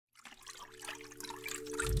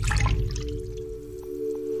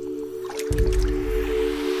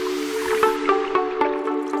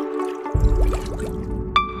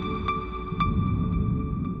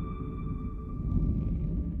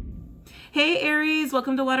Aries,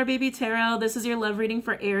 welcome to WaterBaby Tarot. This is your love reading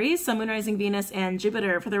for Aries, Sun, Moon, Rising, Venus, and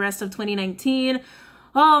Jupiter for the rest of 2019.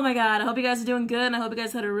 Oh my god, I hope you guys are doing good, and I hope you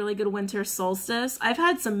guys had a really good winter solstice. I've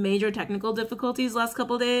had some major technical difficulties last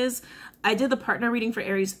couple days. I did the partner reading for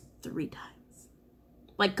Aries 3 times.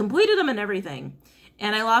 Like, completed them and everything.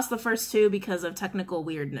 And I lost the first 2 because of technical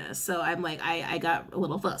weirdness. So I'm like, I got a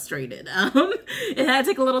little frustrated. And I had to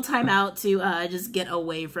take a little time out to just get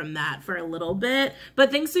away from that for a little bit. But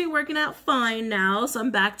things seem to be working out fine now. So I'm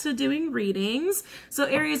back to doing readings. So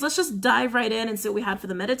Aries, let's just dive right in and see what we had for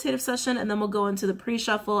the meditative session. And then we'll go into the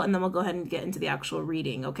pre-shuffle. And then we'll go ahead and get into the actual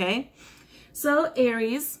reading, okay? So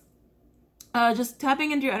Aries, just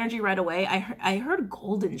tapping into your energy right away, I heard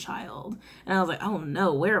golden child, and I was like, oh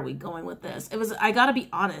no, where are we going with this? It was, I gotta be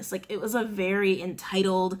honest, like, it was a very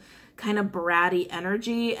entitled, kind of bratty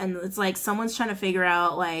energy, and it's like someone's trying to figure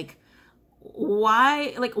out, like,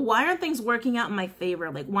 why aren't things working out in my favor?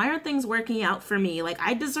 Like, why aren't things working out for me? Like,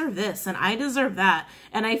 I deserve this and I deserve that.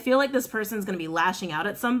 And I feel like this person's going to be lashing out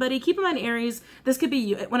at somebody. Keep in mind, Aries, this could be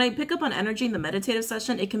you. When I pick up on energy in the meditative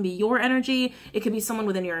session, it can be your energy. It could be someone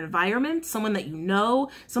within your environment, someone that you know,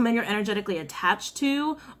 someone you're energetically attached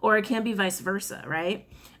to, or it can be vice versa, right?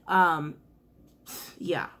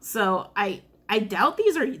 Yeah. So I doubt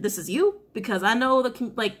this is you, because I know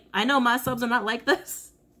I know my subs are not like this.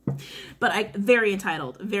 But very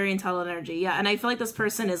entitled energy. Yeah. And I feel like this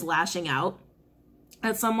person is lashing out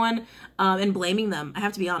at someone and blaming them. I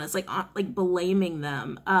have to be honest, like blaming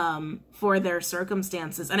them for their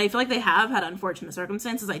circumstances. And I feel like they have had unfortunate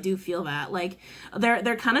circumstances. I do feel that, like,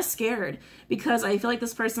 they're kind of scared, because I feel like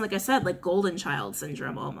this person, like I said, like golden child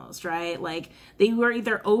syndrome almost, right? Like, they were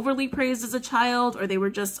either overly praised as a child, or they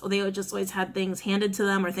just always had things handed to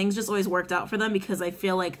them, or things just always worked out for them, because I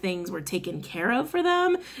feel like things were taken care of for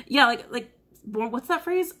them. Yeah, like what's that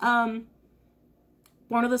phrase? Born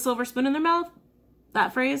with a silver spoon in their mouth.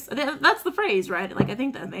 That phrase, that's the phrase, right? Like, I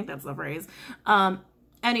think that's the phrase.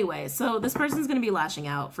 Anyway, so this person's going to be lashing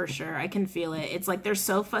out for sure. I can feel it. It's like they're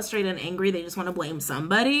so frustrated and angry. They just want to blame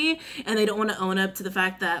somebody, and they don't want to own up to the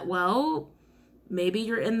fact that, well, maybe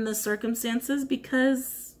you're in the circumstances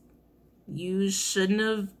because you shouldn't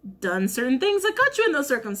have done certain things that got you in those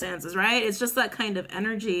circumstances, right? It's just that kind of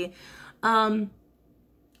energy. I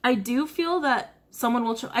do feel that someone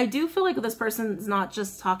will, I do feel like this person is not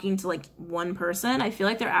just talking to like one person. I feel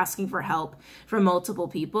like they're asking for help from multiple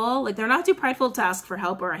people. Like, they're not too prideful to ask for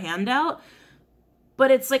help or a handout,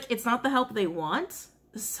 but it's like, it's not the help they want.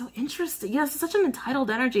 This is so interesting. Yes, it's such an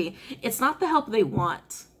entitled energy. It's not the help they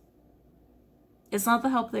want. It's not the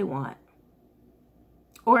help they want.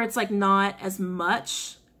 Or it's like not as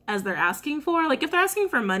much as they're asking for. Like, if they're asking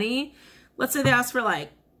for money, let's say they ask for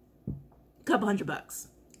like a couple $100.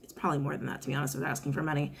 Probably more than that, to be honest, if they're asking for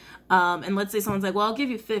money. And let's say someone's like, well, I'll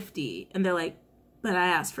give you 50. And they're like, but I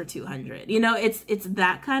asked for 200. You know, it's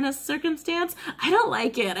that kind of circumstance. I don't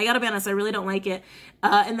like it. I gotta be honest, I really don't like it.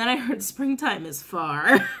 And then I heard springtime is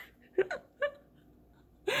far.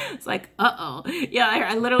 It's like, uh-oh. Yeah,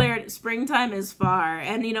 I literally heard springtime is far.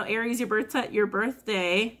 And, you know, Aries, your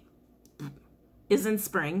birthday is in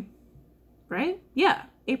spring, right? Yeah,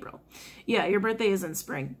 April. Yeah, your birthday is in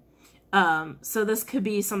spring. So this could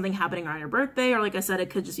be something happening around your birthday, or like I said, it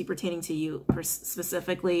could just be pertaining to you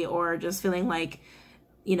specifically, or just feeling like,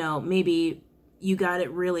 you know, maybe you got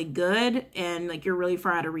it really good and like you're really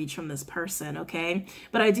far out of reach from this person, okay?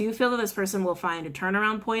 But I do feel that this person will find a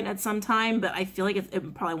turnaround point at some time, but I feel like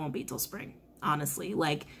it probably won't be till spring, honestly.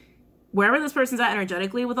 Like, wherever this person's at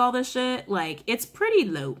energetically with all this shit, like, it's pretty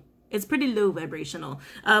low. It's pretty low vibrational.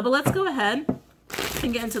 But let's go ahead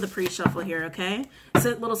and get into the pre-shuffle here, okay? So,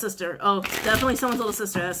 little sister. Oh, definitely someone's little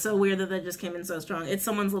sister. That's so weird that that just came in so strong. It's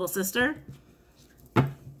someone's little sister.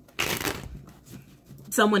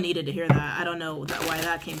 Someone needed to hear that. I don't know why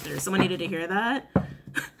that came through. Someone needed to hear that.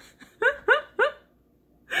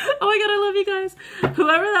 Oh my god, I love you guys.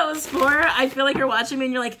 Whoever that was for, I feel like you're watching me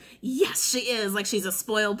and you're like, yes, she is. Like, she's a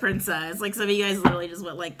spoiled princess. Like, some of you guys literally just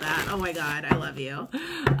went like that. Oh my god, I love you.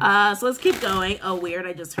 So let's keep going. Oh, weird.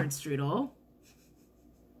 I just heard strudel.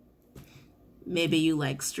 Maybe you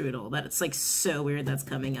like strudel. That's like so weird that's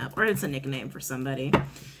coming up. Or it's a nickname for somebody.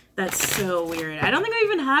 That's so weird. I don't think I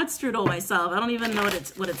even had strudel myself. I don't even know what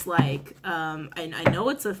it's like. I know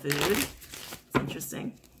it's a food. It's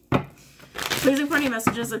interesting. Please report any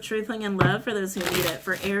messages of truth, healing, and love for those who need it.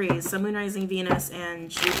 For Aries, Sun, Moon, Rising, Venus,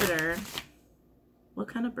 and Jupiter. What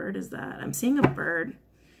kind of bird is that? I'm seeing a bird.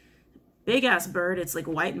 Big ass bird. It's like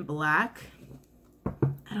white and black.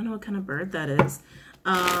 I don't know what kind of bird that is.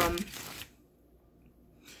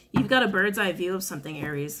 You've got a bird's eye view of something,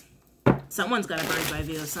 Aries. Someone's got a bird's eye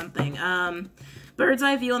view of something. Bird's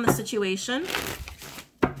eye view on the situation.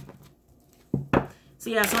 So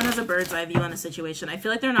yeah, someone has a bird's eye view on a situation. I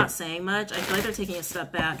feel like they're not saying much. I feel like they're taking a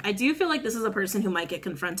step back. I do feel like this is a person who might get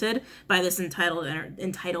confronted by this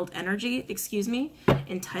entitled energy. Excuse me.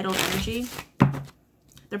 Entitled energy.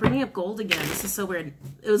 They're bringing up gold again. This is so weird.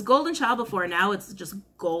 It was golden child before. Now it's just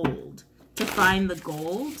gold. To find the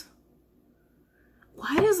gold.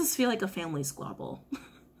 Why does this feel like a family squabble?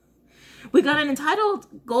 We got an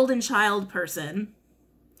entitled golden child person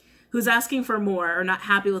who's asking for more or not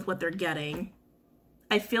happy with what they're getting.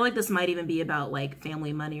 I feel like this might even be about like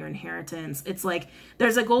family money or inheritance. It's like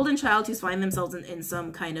there's a golden child who's finding themselves in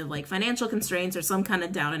some kind of like financial constraints or some kind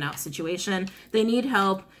of down and out situation. They need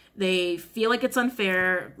help. They feel like it's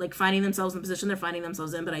unfair, like finding themselves in the position they're finding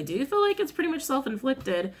themselves in. But I do feel like it's pretty much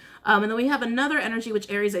self-inflicted. And then we have another energy,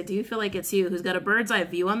 which Aries, I do feel like it's you, who's got a bird's eye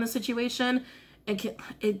view on the situation. And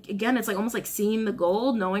again, it's like almost like seeing the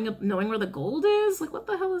gold, knowing where the gold is. Like, what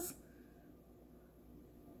the hell is...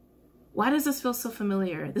 Why does this feel so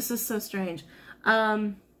familiar? This is so strange.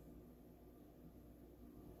 I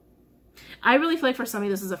really feel like for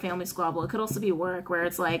somebody, this is a family squabble. It could also be work, where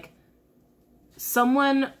it's like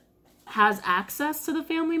someone has access to the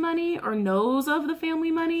family money or knows of the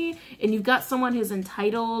family money, and you've got someone who's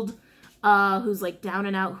entitled, who's like down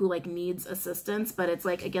and out, who like needs assistance, but it's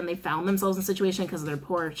like, again, they found themselves in a situation because of their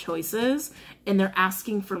poor choices, and they're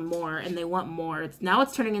asking for more and they want more. Now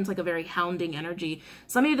it's turning into like a very hounding energy.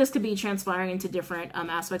 Some of you, this could be transpiring into different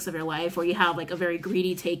aspects of your life, where you have like a very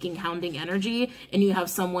greedy, taking, hounding energy, and you have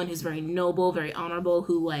someone who's very noble, very honorable,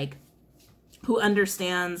 who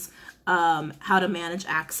understands how to manage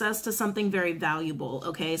access to something very valuable.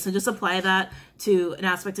 Okay, so just apply that to an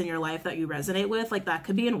aspect in your life that you resonate with. Like that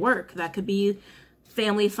could be in work, that could be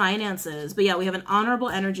family finances. But yeah, we have an honorable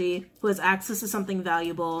energy who has access to something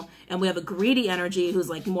valuable, and we have a greedy energy who's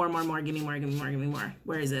like more, give me more, give me more, give me more.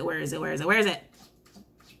 Where is it? Where is it? Where is it? Where is it?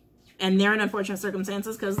 And they're in unfortunate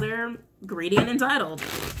circumstances because they're greedy and entitled.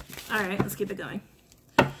 All right, let's keep it going.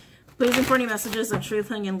 Please and 40 messages of truth,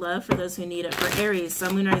 healing, and love for those who need it. For Aries,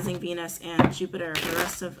 Sun, Moon, Rising, Venus, and Jupiter for the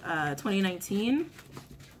rest of 2019.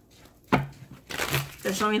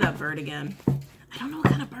 They're showing me that bird again. I don't know what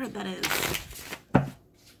kind of bird that is.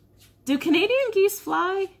 Do Canadian geese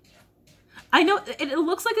fly? I know it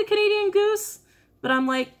looks like a Canadian goose, but I'm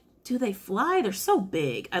like, do they fly? They're so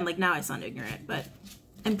big. I'm like, now I sound ignorant, but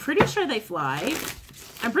I'm pretty sure they fly.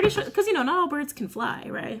 I'm pretty sure, because, you know, not all birds can fly,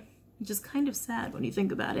 right? Which is kind of sad when you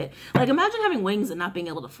think about it. Like, imagine having wings and not being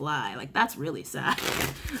able to fly. Like, that's really sad.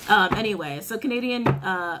 Anyway, so a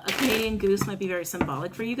Canadian goose might be very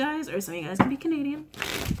symbolic for you guys, or some of you guys can be Canadian,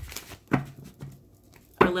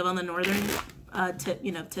 or live on the northern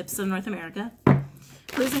tips of North America.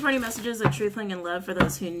 Please and 40 messages of truth, healing, and love for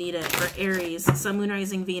those who need it. For Aries, Sun, Moon,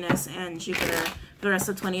 Rising, Venus, and Jupiter for the rest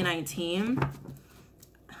of 2019.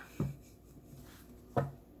 I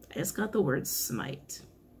just got the word smite.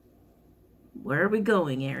 Where are we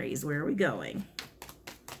going, Aries? Where are we going?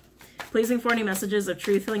 Pleasing 40 messages of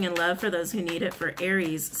truth, healing, and love for those who need it. For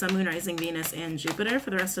Aries, Sun, Moon, Rising, Venus, and Jupiter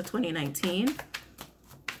for the rest of 2019.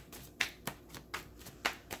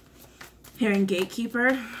 Hearing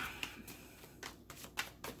Gatekeeper.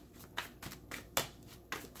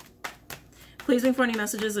 Pleasing 40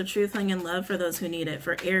 messages of truth, healing, and love for those who need it.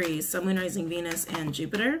 For Aries, Sun, Moon, Rising, Venus, and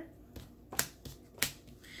Jupiter.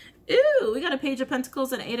 Ooh, we got a Page of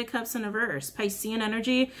Pentacles and 8 of Cups in reverse. Piscean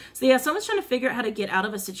energy. So yeah, someone's trying to figure out how to get out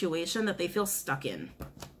of a situation that they feel stuck in.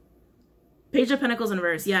 Page of Pentacles in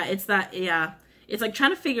reverse. Yeah, it's that, yeah. It's like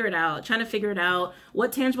trying to figure it out. Trying to figure it out.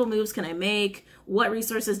 What tangible moves can I make? What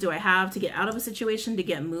resources do I have to get out of a situation, to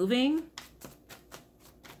get moving?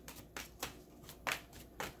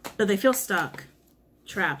 But they feel stuck.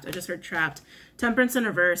 Trapped. I just heard trapped. Temperance in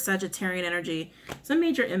reverse. Sagittarian energy. Some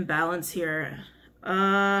major imbalance here.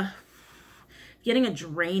 Getting a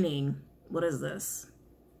draining. What is this?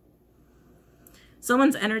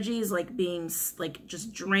 Someone's energy is like being like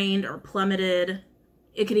just drained or plummeted.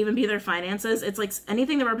 It could even be their finances. It's like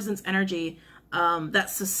anything that represents energy that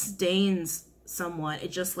sustains someone.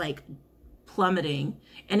 It's just like plummeting.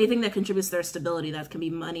 Anything that contributes to their stability. That can be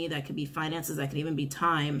money. That could be finances. That could even be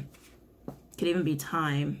time. Could even be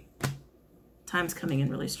time. Time's coming in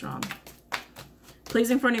really strong.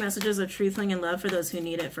 Pleasing 40 messages of truth, healing, and love for those who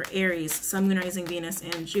need it. For Aries, Sun, Moon, Rising, Venus,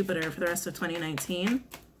 and Jupiter for the rest of 2019.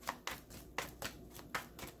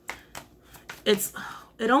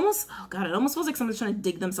 It almost feels like someone's trying to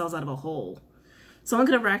dig themselves out of a hole. Someone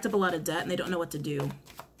could have racked up a lot of debt and they don't know what to do.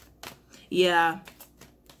 Yeah,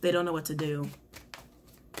 they don't know what to do.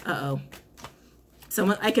 Uh-oh.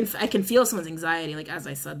 I can feel someone's anxiety, like, as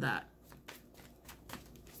I said that.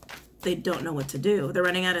 they don't know what to do. They're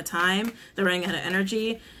running out of time. They're running out of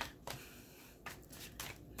energy.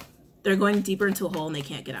 They're going deeper into a hole and they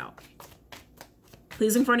can't get out.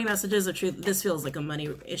 Pleasing for any messages of truth. This feels like a money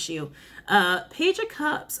issue. Page of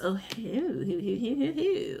Cups. Oh,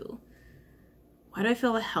 why do I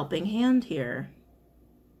feel a helping hand here?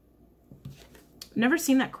 I've never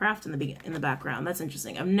seen that craft in the background. That's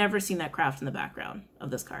interesting. I've never seen that craft in the background of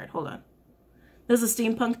this card. Hold on. This is a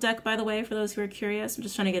steampunk deck, by the way, for those who are curious. I'm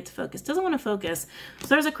just trying to get to focus. Doesn't want to focus. So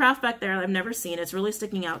there's a craft back there I've never seen. It's really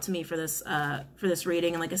sticking out to me for this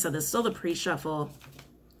reading. And like I said, this is still the pre-shuffle.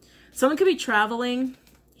 Someone could be traveling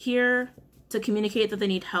here to communicate that they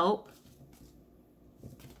need help.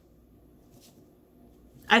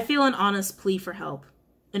 I feel an honest plea for help.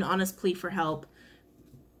 An honest plea for help.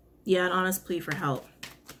 Yeah, an honest plea for help.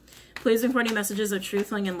 Please and for any messages of truth,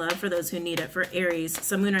 healing, and love for those who need it. For Aries,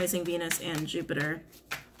 Sun, Moon, Rising, Venus, and Jupiter.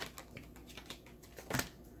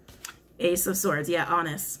 Ace of Swords. Yeah,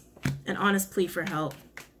 honest. An honest plea for help.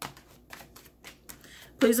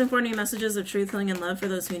 Please and for any messages of truth, healing, and love for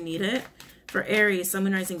those who need it. For Aries, Sun,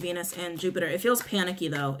 Moon, Rising, Venus, and Jupiter. It feels panicky,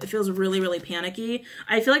 though. It feels really, really panicky.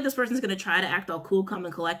 I feel like this person's going to try to act all cool, calm,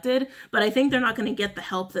 and collected, but I think they're not going to get the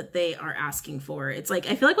help that they are asking for. It's like,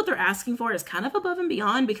 I feel like what they're asking for is kind of above and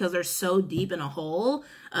beyond because they're so deep in a hole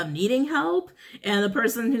of needing help, and the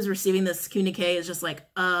person who's receiving this communique is just like,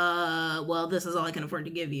 well, this is all I can afford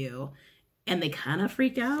to give you. And they kind of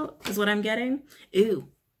freak out, is what I'm getting. Ooh.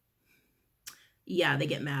 Yeah, they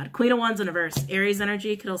get mad. Queen of Wands in reverse. Aries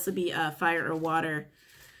energy could also be fire or water.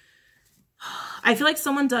 I feel like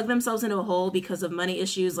someone dug themselves into a hole because of money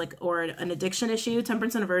issues, like, or an addiction issue.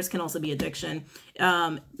 Temperance in reverse can also be addiction.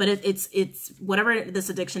 But it's whatever this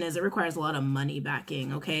addiction is, it requires a lot of money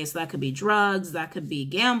backing. Okay, so that could be drugs, that could be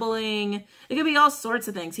gambling, it could be all sorts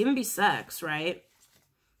of things, even be sex, right?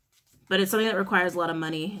 But it's something that requires a lot of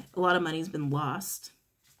money. A lot of money's been lost.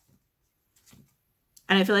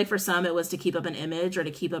 And I feel like for some, it was to keep up an image or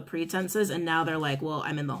to keep up pretenses. And now they're like, well,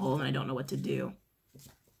 I'm in the hole and I don't know what to do.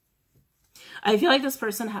 I feel like this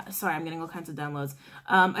person, sorry, I'm getting all kinds of downloads.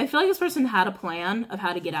 I feel like this person had a plan of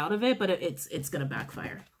how to get out of it, but it's going to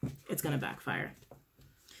backfire. It's going to backfire.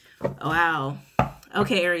 Oh, wow.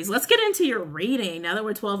 Okay, Aries, let's get into your reading now that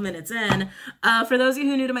we're 12 minutes in. For those of you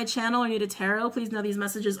who are new to my channel or new to tarot, please know these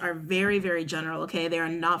messages are very, very general, okay? They are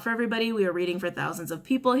not for everybody. We are reading for thousands of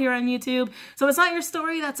people here on YouTube. So if it's not your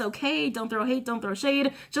story, that's okay. Don't throw hate, don't throw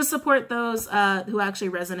shade. Just support those who actually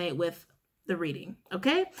resonate with the reading,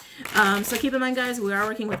 okay? So keep in mind, guys, we are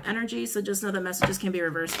working with energy, so just know that messages can be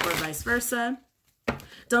reversed or vice versa.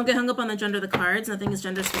 Don't get hung up on the gender of the cards. Nothing is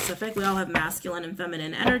gender specific. We all have masculine and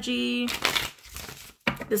feminine energy.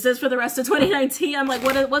 This is for the rest of 2019. I'm like,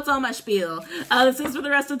 what's all my spiel? This is for the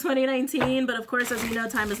rest of 2019. But of course, as you know,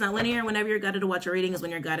 time is not linear. Whenever you're guided to watch a reading is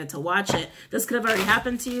when you're guided to watch it. This could have already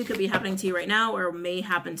happened to you, could be happening to you right now, or may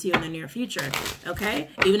happen to you in the near future. Okay?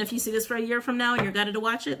 Even if you see this for a year from now and you're guided to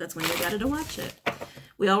watch it, that's when you're guided to watch it.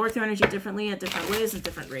 We all work through energy differently at different ways and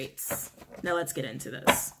different rates. Now let's get into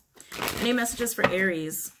this. Any messages for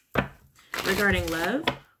Aries regarding love?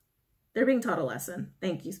 They're being taught a lesson.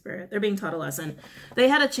 Thank you, Spirit. They're being taught a lesson. They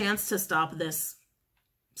had a chance to stop this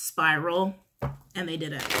spiral, and they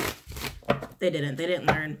didn't. They didn't. They didn't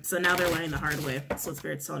learn. So now they're learning the hard way. That's what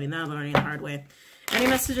Spirit's telling me. Now they're learning the hard way. Any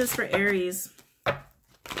messages for Aries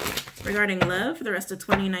regarding love for the rest of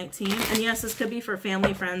 2019? And yes, this could be for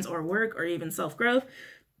family, friends, or work, or even self-growth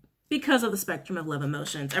because of the spectrum of love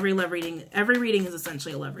emotions. Every reading is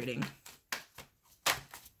essentially a love reading.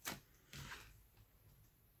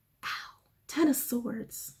 Ten of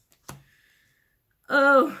Swords.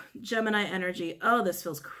 Oh, Gemini energy. Oh, this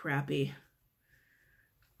feels crappy.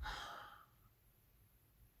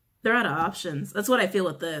 They're out of options. That's what I feel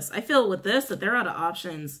with this. I feel with this that they're out of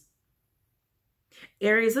options.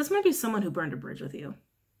 Aries, this might be someone who burned a bridge with you.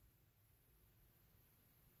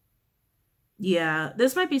 Yeah,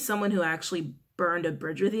 this might be someone who actually burned a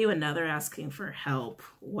bridge with you and now they're asking for help.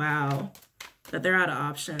 Wow. But they're out of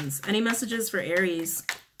options. Any messages for Aries?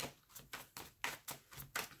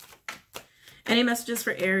 Any messages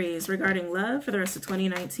for Aries regarding love for the rest of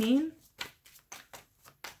 2019?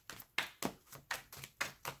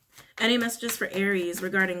 Any messages for Aries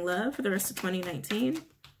regarding love for the rest of 2019?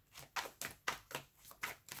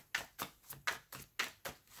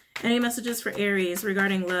 Any messages for Aries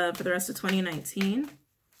regarding love for the rest of 2019?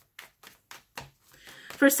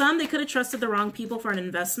 For some, they could have trusted the wrong people for an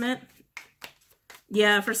investment.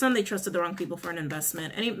 Yeah, for some, they trusted the wrong people for an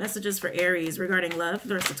investment. Any messages for Aries regarding love for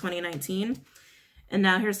the rest of 2019? And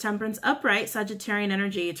now here's Temperance, upright, Sagittarian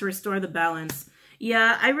energy to restore the balance.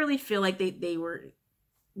 Yeah, I really feel like they were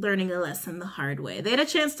learning a lesson the hard way. They had a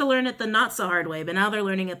chance to learn it the not so hard way, but now they're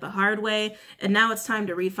learning it the hard way. And now it's time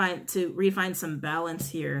to refine some balance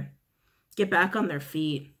here. Get back on their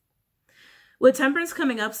feet. With Temperance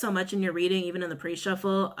coming up so much in your reading, even in the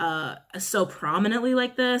pre-shuffle, so prominently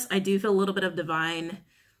like this, I do feel a little bit of divine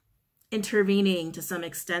intervening to some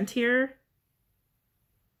extent here.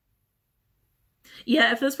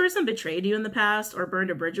 Yeah, if this person betrayed you in the past or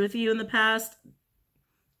burned a bridge with you in the past,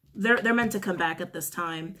 they're meant to come back at this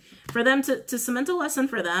time. For them to cement a lesson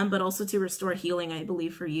for them, but also to restore healing, I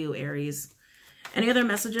believe, for you, Aries. Any other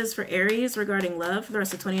messages for Aries regarding love for the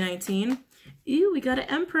rest of 2019? Ew, we got an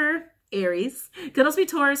Emperor. Aries. Could also be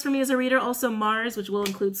Taurus for me as a reader. Also Mars, which will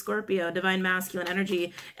include Scorpio, divine masculine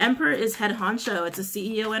energy. Emperor is head honcho. It's a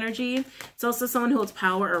CEO energy. It's also someone who holds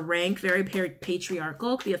power or rank, very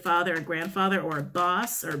patriarchal. Could be a father, a grandfather, or a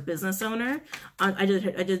boss, or a business owner. I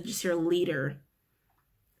did just hear leader.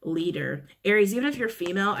 Leader. Aries, even if you're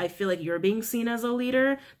female, I feel like you're being seen as a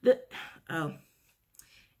leader.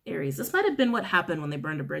 Aries, this might have been what happened when they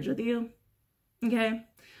burned a bridge with you. Okay?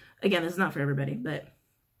 Again, this is not for everybody, but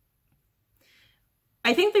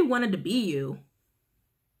I think they wanted to be you.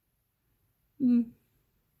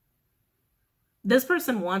 This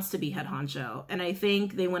person wants to be head honcho, and I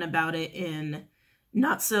think they went about it in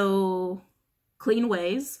not so clean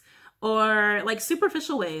ways, or like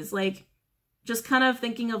superficial ways, like just kind of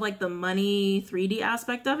thinking of like the money 3D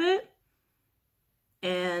aspect of it,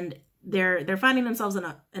 and they're finding themselves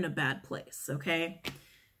in a bad place, okay?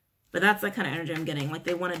 But that's that kind of energy I'm getting, like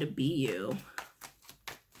they wanted to be you.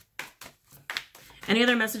 Any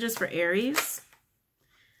other messages for Aries?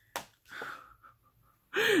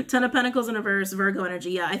 10 of Pentacles in reverse, Virgo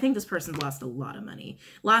energy. Yeah, I think this person's lost a lot of money.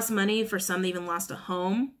 Lost money. For some, they even lost a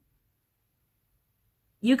home.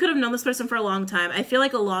 You could have known this person for a long time. I feel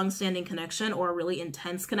like a long-standing connection or a really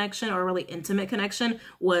intense connection or a really intimate connection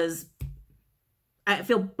was, I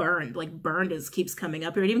feel burned. Like burned keeps coming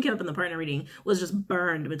up here. It even came up in the partner reading. Was just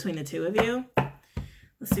burned between the two of you.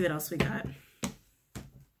 Let's see what else we got.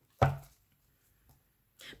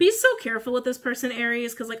 Be so careful with this person,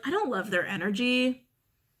 Aries, because like I don't love their energy.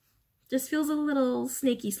 Just feels a little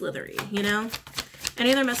snaky slithery, you know?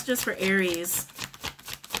 Any other messages for Aries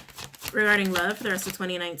regarding love for the rest of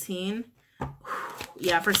 2019?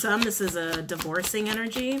 Yeah, for some, this is a divorcing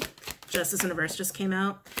energy. Justice in reverse just came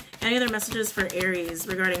out. Any other messages for Aries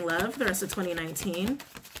regarding love for the rest of 2019?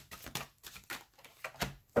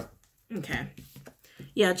 Okay.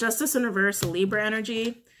 Yeah, Justice in reverse, Libra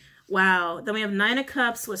energy. Wow. Then we have 9 of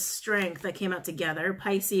Cups with Strength that came out together,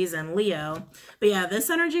 Pisces and Leo. But yeah, this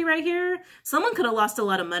energy right here, someone could have lost a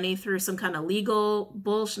lot of money through some kind of legal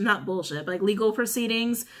bullshit, not bullshit, but like legal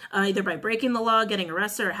proceedings, either by breaking the law, getting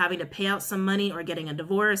arrested, or having to pay out some money, or getting a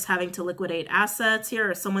divorce, having to liquidate assets here,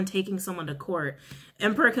 or someone taking someone to court.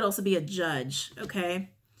 Emperor could also be a judge,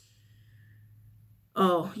 okay?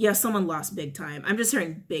 Oh, yeah, someone lost big time. I'm just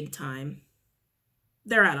hearing big time.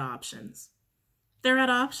 They're out of options. They're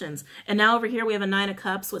out of options. And now over here we have a 9 of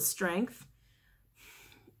Cups with Strength.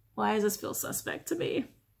 Why does this feel suspect to me?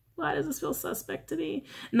 Why does this feel suspect to me?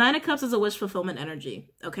 9 of Cups is a wish fulfillment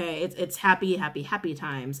energy. Okay, it's happy, happy, happy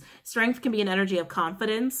times. Strength can be an energy of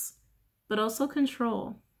confidence, but also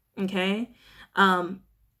control. Okay?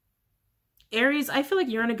 Aries, I feel like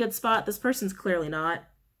you're in a good spot. This person's clearly not.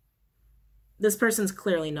 This person's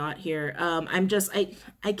clearly not here.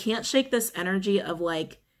 I can't shake this energy of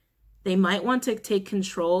like, they might want to take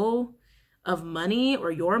control of money or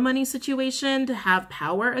your money situation to have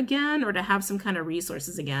power again or to have some kind of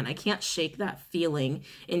resources again. I can't shake that feeling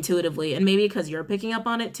intuitively. And maybe because you're picking up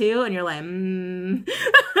on it too and you're like,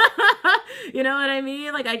 you know what I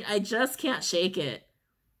mean? Like, I just can't shake it.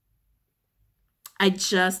 I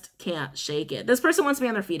just can't shake it. This person wants to be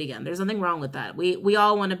on their feet again. There's nothing wrong with that. We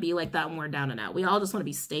all want to be like that when we're down and out. We all just want to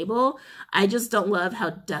be stable. I just don't love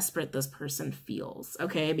how desperate this person feels,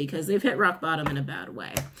 okay? Because they've hit rock bottom in a bad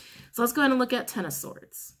way. So let's go ahead and look at 10 of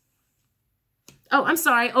Swords. Oh, I'm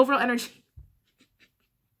sorry. Overall energy.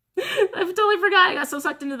 I totally forgot. I got so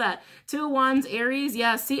sucked into that. 2 of Wands, Aries.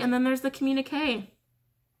 Yeah, see? And then there's the communique.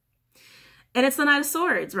 And it's the Knight of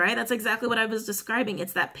Swords, right? That's exactly what I was describing.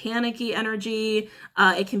 It's that panicky energy.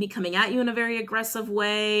 It can be coming at you in a very aggressive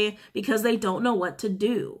way because they don't know what to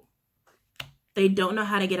do. They don't know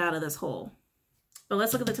how to get out of this hole. But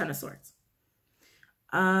let's look at the 10 of Swords.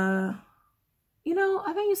 You know, I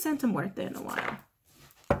haven't used Santa Muerte in a while.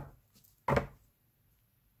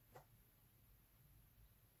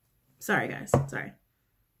 Sorry, guys. Sorry.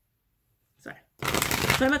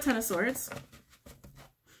 Talking about 10 of Swords.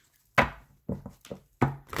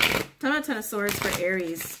 Talking about 10 of Swords for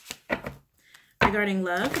Aries regarding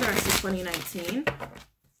love for the rest of 2019.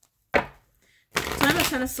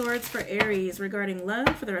 Ten of Swords for Aries regarding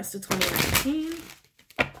love for the rest of 2019.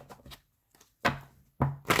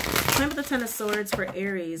 Time with the Ten of Swords for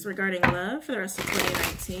Aries regarding love for the rest of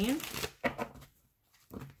 2019.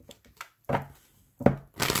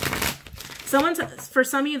 For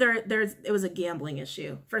some of you, it was a gambling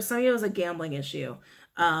issue. For some of you, it was a gambling issue.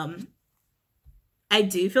 I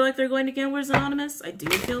do feel like they're going to Gamblers Anonymous. I do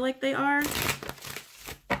feel like they are.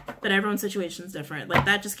 But everyone's situation is different. Like,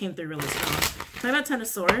 that just came through really strong. Talking about Ten of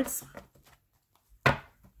Swords. Talking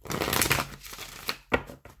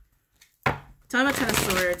about Ten of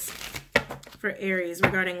Swords for Aries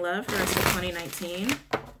regarding love for the rest of 2019.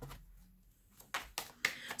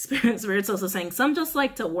 Spirit's also saying, some just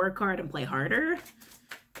like to work hard and play harder.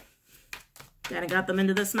 Kind of got them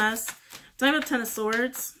into this mess. Talking about Ten of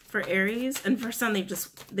Swords for Aries, and for some they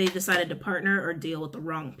decided to partner or deal with the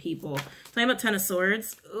wrong people. Talking about Ten of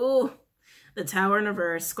Swords. Ooh, the Tower in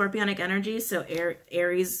reverse, Scorpionic energy. So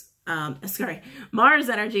Aries, Mars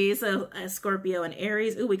energy. So Scorpio and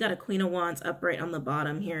Aries. Ooh, we got a Queen of Wands upright on the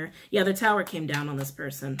bottom here. Yeah, the Tower came down on this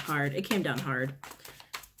person hard. It came down hard.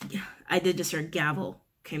 Yeah, I did just hear gavel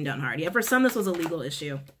came down hard. Yeah, for some this was a legal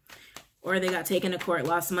issue, or they got taken to court,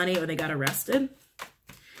 lost money, or they got arrested.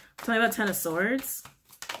 Talking about Ten of Swords.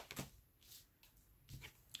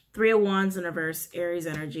 Three of Wands in reverse, Aries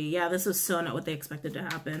energy. Yeah, this was so not what they expected to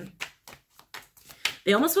happen.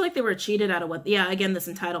 They almost feel like they were cheated out of what, yeah, again, this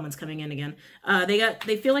entitlement's coming in again.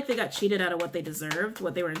 They feel like they got cheated out of what they deserved,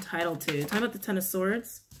 what they were entitled to. Talking about the Ten of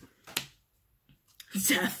Swords.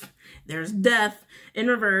 Death. There's death in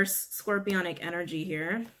reverse, Scorpionic energy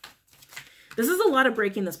here. This is a lot of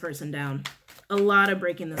breaking this person down. A lot of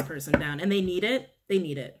breaking this person down. And they need it. They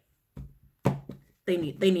need it. They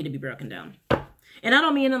need to be broken down. And I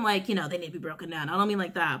don't mean in like, you know, they need to be broken down. I don't mean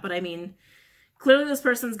like that. But I mean, clearly this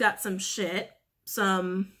person's got some shit,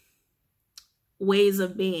 some ways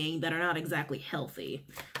of being that are not exactly healthy.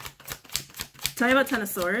 Tell me about Ten of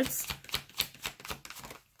Swords.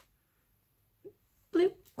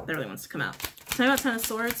 Bloop. That really wants to come out. Tell me about Ten of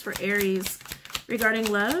Swords for Aries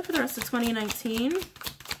regarding love for the rest of 2019.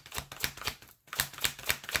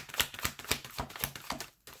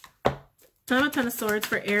 Tell me about Ten of Swords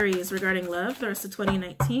for Aries regarding love for the rest of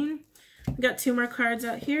 2019. We got two more cards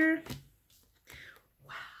out here.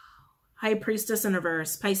 Wow. High Priestess in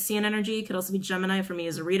reverse. Piscean energy could also be Gemini for me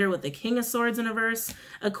as a reader with the King of Swords in reverse.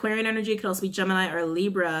 Aquarian energy could also be Gemini or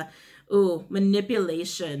Libra. Ooh,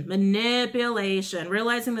 manipulation. Manipulation.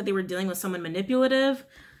 Realizing that they were dealing with someone manipulative,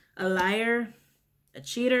 a liar, a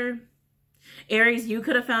cheater. Aries, you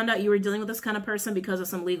could have found out you were dealing with this kind of person because of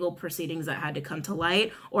some legal proceedings that had to come to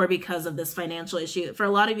light, or because of this financial issue. For a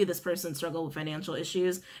lot of you, this person struggled with financial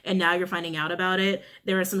issues, and now you're finding out about it.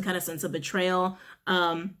 There was some kind of sense of betrayal.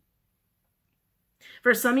 For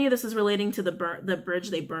some of you, this is relating to the bridge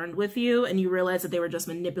they burned with you, and you realize that they were just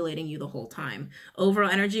manipulating you the whole time. Overall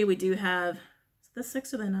energy, we do have, is it the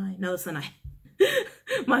 6 or the 9? No, it's the 9.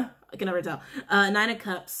 I can never tell. 9 of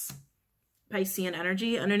Cups. Piscean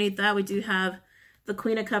energy. Underneath that, we do have the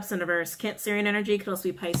Queen of Cups in reverse. Cancerian energy could also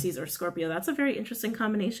be Pisces or Scorpio. That's a very interesting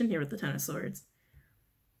combination here with the Ten of Swords.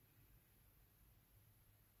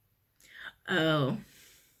 Oh.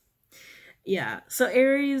 Yeah. So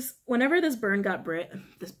Aries, whenever this bridge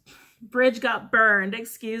got burned,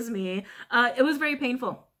 excuse me, it was very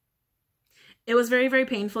painful. It was very, very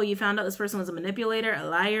painful. You found out this person was a manipulator, a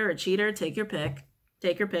liar, a cheater. Take your pick.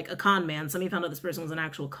 Take your pick. A con man. Some of you found out this person was an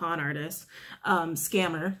actual con artist.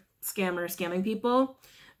 Scamming people.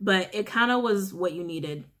 But it kind of was what you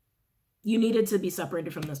needed. You needed to be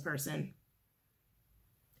separated from this person.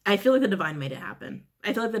 I feel like the divine made it happen.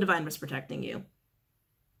 I feel like the divine was protecting you.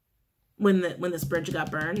 When this bridge got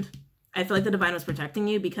burned, I feel like the divine was protecting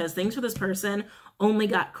you because things for this person only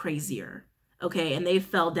got crazier. Okay? And they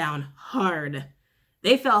fell down hard.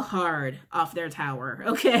 They fell hard off their tower,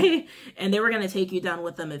 okay? And they were going to take you down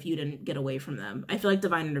with them if you didn't get away from them. I feel like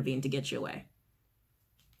divine intervened to get you away.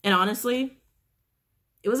 And honestly,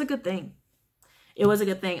 it was a good thing. It was a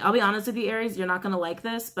good thing. I'll be honest with you, Aries, you're not going to like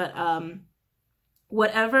this, but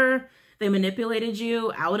whatever they manipulated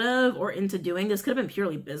you out of or into doing, this could have been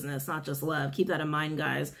purely business, not just love. Keep that in mind,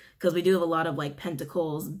 guys, because we do have a lot of like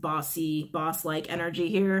pentacles, boss-like energy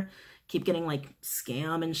here. Keep getting like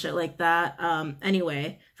scam and shit like that.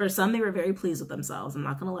 Anyway, for some, they were very pleased with themselves. I'm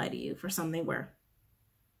not going to lie to you. For some, they were.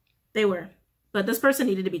 They were. But this person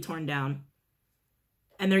needed to be torn down.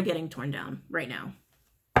 And they're getting torn down right now.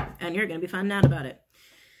 And you're going to be finding out about it.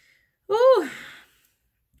 Woo!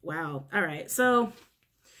 Wow. All right. So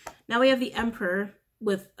now we have the Emperor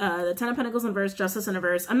with the Ten of Pentacles in reverse, Justice in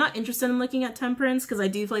reverse. I'm not interested in looking at Temperance because I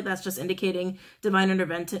do feel like that's just indicating divine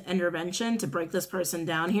intervention to break this person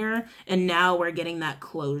down here. And now we're getting that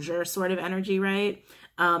closure sort of energy, right?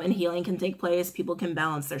 And healing can take place. People can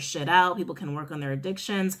balance their shit out. People can work on their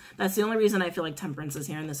addictions. That's the only reason I feel like Temperance is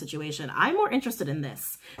here in this situation. I'm more interested in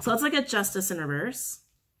this. So let's look at Justice in reverse.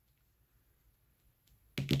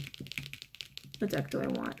 What deck do I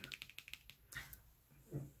want?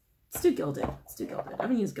 Let's do Gilded. Let's do Gilded. I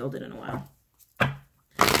haven't used Gilded in a while.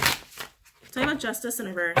 Talking about Justice in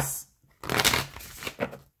reverse.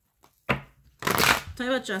 Talking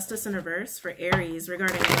about Justice in reverse for Aries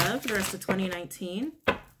regarding love for the rest of 2019.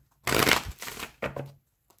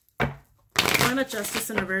 Talking about Justice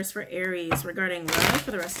in reverse for Aries regarding love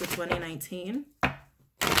for the rest of 2019.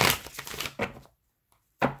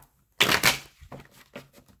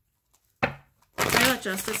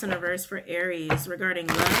 Justice in reverse for Aries regarding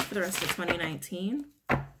love for the rest of 2019.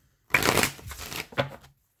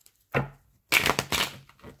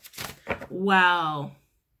 Wow.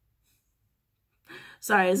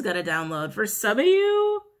 Sorry, I just got to download. For some of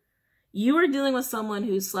you, you are dealing with someone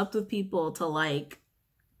who slept with people to like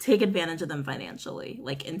take advantage of them financially,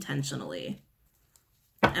 like intentionally.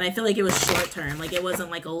 And I feel like it was short term. Like it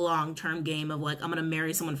wasn't like a long term game of like, I'm going to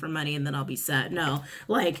marry someone for money and then I'll be set. No,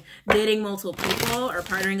 like dating multiple people or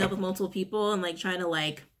partnering up with multiple people and like trying to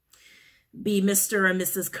like be Mr. or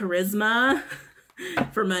Mrs. Charisma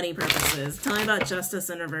for money purposes. Tell me about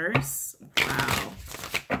Justice in reverse. Wow.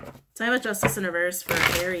 Tell me about Justice in reverse for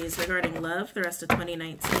Aries regarding love for the rest of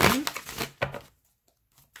 2019.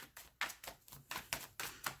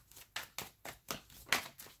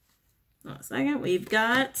 Second, we've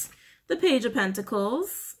got the Page of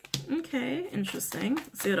Pentacles. Okay, interesting.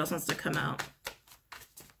 Let's see what else wants to come out.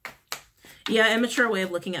 Yeah, immature way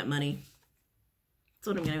of looking at money. That's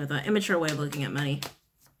what I'm getting with that. Immature way of looking at money.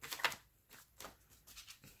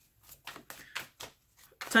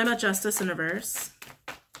 Talking about Justice in reverse.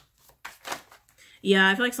 Yeah,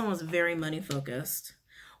 I feel like someone was very money focused.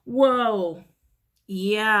 Whoa.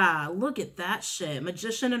 Yeah, look at that shit.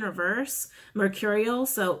 Magician in reverse, Mercurial,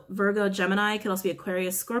 so Virgo, Gemini, could also be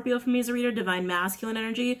Aquarius, Scorpio from Muse Reader, Divine Masculine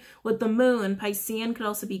energy. With the Moon, Piscean could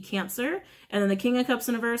also be Cancer. And then the King of Cups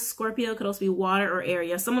in reverse, Scorpio, could also be water or air.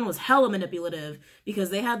 Yeah, someone was hella manipulative because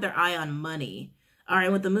they had their eye on money. All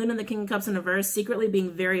right, with the Moon and the King of Cups in reverse, secretly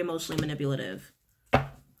being very emotionally manipulative.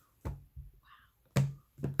 Wow.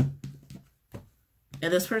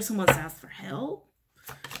 And this person wants to ask for help?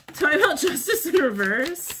 Talking about Justice in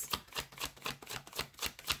reverse.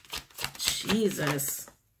 Jesus.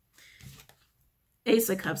 Ace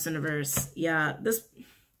of Cups in reverse. Yeah, this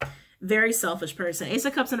very selfish person. Ace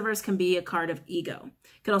of Cups in reverse can be a card of ego.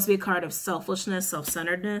 It could also be a card of selfishness,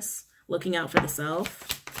 self-centeredness, looking out for the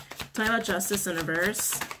self. Talking about Justice in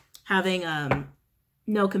reverse. Having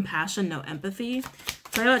no compassion, no empathy.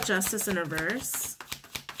 Talking about Justice in reverse.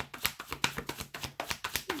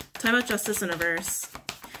 Talking about Justice in reverse.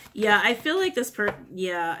 Yeah, I feel like this I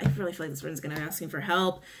really feel like this person's gonna be asking for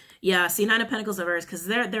help. Yeah, see, Nine of Pentacles reverse, because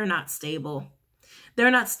they're not stable.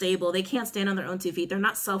 They're not stable. They can't stand on their own 2 feet. They're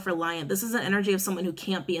not self-reliant. This is an energy of someone who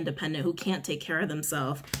can't be independent, who can't take care of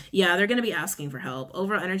themselves. Yeah, they're gonna be asking for help.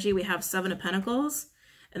 Overall energy, we have 7 of Pentacles,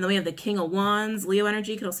 and then we have the King of Wands. Leo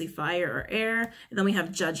energy could also be fire or air, and then we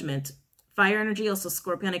have Judgment. Fire energy, also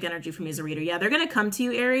Scorpionic energy from Muse Reader. Yeah, they're gonna come to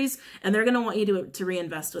you, Aries, and they're gonna want you to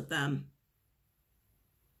reinvest with them.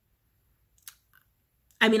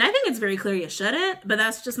 I mean, I think it's very clear you shouldn't, but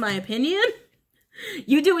that's just my opinion.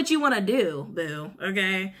 You do what you want to do, boo,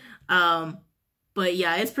 okay? But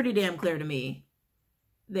yeah, it's pretty damn clear to me.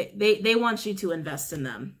 They want you to invest in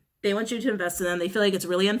them. They want you to invest in them. They feel like it's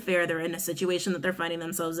really unfair. They're in a situation that they're finding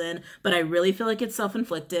themselves in, but I really feel like it's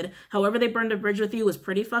self-inflicted. However they burned a bridge with you was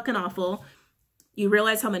pretty fucking awful. You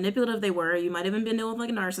realize how manipulative they were. You might have even been dealing with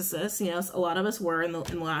like a narcissist. You know, a lot of us were in the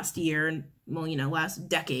last year and, well, you know, last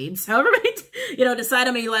decades. However many, you know, decide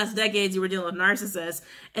how many last decades you were dealing with narcissists.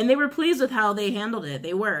 And they were pleased with how they handled it.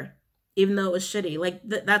 They were, even though it was shitty. Like,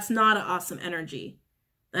 that's not an awesome energy.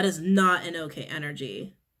 That is not an okay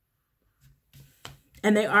energy.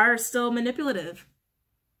 And they are still manipulative.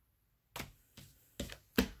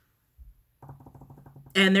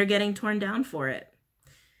 And they're getting torn down for it.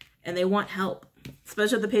 And they want help.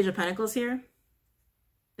 Especially with the Page of Pentacles here.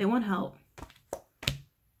 They want help. I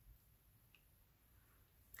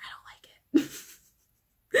don't like it.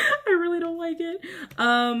 I really don't like it.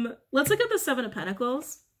 Let's look at the 7 of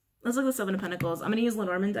Pentacles. Let's look at the 7 of Pentacles. I'm going to use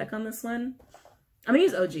Lenormand deck on this one. I'm going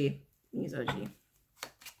to use OG. Use OG.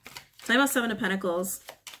 Talking about 7 of Pentacles.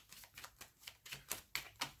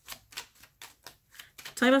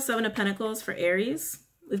 Tell me about Seven of Pentacles for Aries.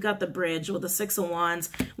 We've got the Bridge with the Six of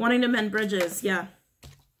Wands. Wanting to mend bridges, yeah.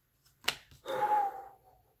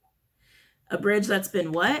 A bridge that's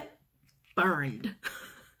been what? Burned.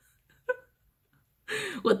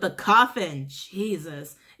 With the coffin.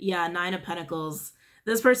 Jesus. Yeah, Nine of Pentacles.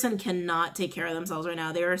 This person cannot take care of themselves right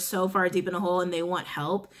now. They are so far deep in a hole and they want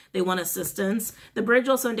help. They want assistance. The bridge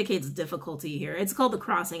also indicates difficulty here. It's called the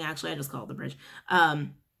crossing. Actually, I just call it the bridge.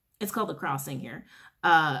 It's called the crossing here.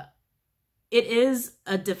 It is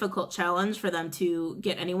a difficult challenge for them to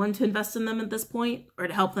get anyone to invest in them at this point or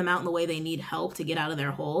to help them out in the way they need help to get out of their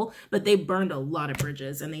hole. But they burned a lot of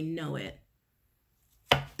bridges and they know it.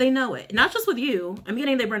 They know it. Not just with you. I'm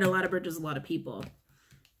getting they burned a lot of bridges with a lot of people.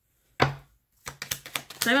 Talk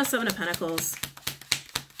about Seven of Pentacles.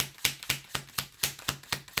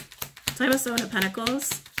 Talk about Seven of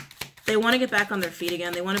Pentacles. They want to get back on their feet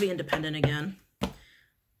again. They want to be independent again.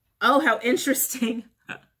 Oh, how interesting.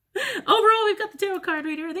 Overall, we've got the tarot card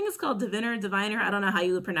reader. I think it's called Diviner, Diviner. I don't know how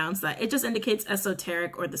you would pronounce that. It just indicates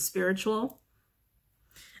esoteric or the spiritual.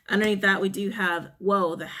 Underneath that, we do have,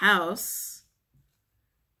 whoa, the House.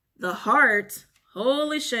 The Heart.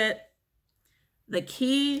 Holy shit. The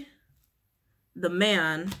Key. The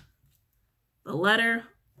Man. The Letter.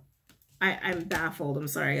 I'm baffled. I'm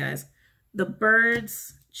sorry, guys. The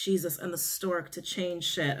Birds. Jesus. And the Stork to change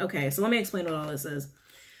shit. Okay, so let me explain what all this is.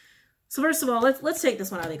 So first of all, let's take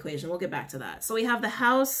this one out of the equation. We'll get back to that. So we have the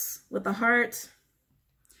House with the Heart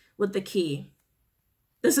with the Key.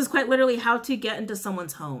 This is quite literally how to get into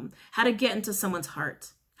someone's home, how to get into someone's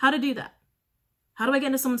heart, how to do that. How do I get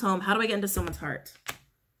into someone's home? How do I get into someone's heart?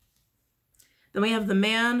 Then we have the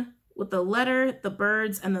Man with the Letter, the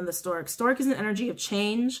Birds, and then the Stork. Stork is an energy of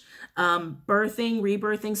change, birthing,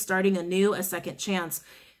 rebirthing, starting anew, a second chance.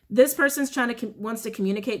 This person's wants to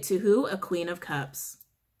communicate to who? A Queen of Cups.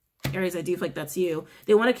 Aries, I do feel like that's you.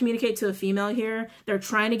 They want to communicate to a female here. They're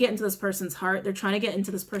trying to get into this person's heart. They're trying to get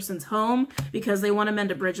into this person's home because they want to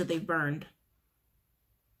mend a bridge that they've burned.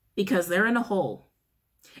 Because they're in a hole.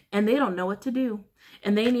 And they don't know what to do.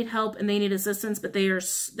 And they need help and they need assistance, but they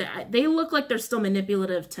look like they're still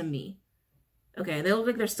manipulative to me. Okay, they look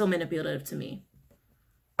like they're still manipulative to me.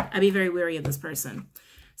 I'd be very wary of this person.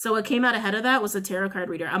 So what came out ahead of that was a tarot card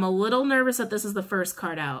reader. I'm a little nervous that this is the first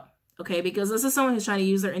card out. Okay, because this is someone who's trying to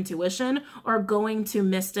use their intuition or going to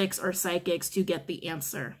mystics or psychics to get the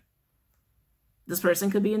answer. This person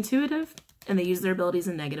could be intuitive and they use their abilities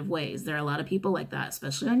in negative ways. There are a lot of people like that,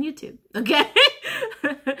 especially on YouTube. Okay,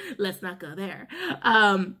 let's not go there.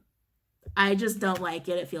 I just don't like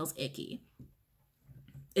it. It feels icky.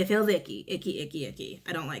 It feels icky, icky, icky, icky.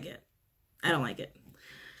 I don't like it. I don't like it.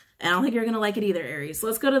 I don't think you're going to like it either, Aries. So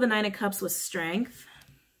let's go to the Nine of Cups with Strength.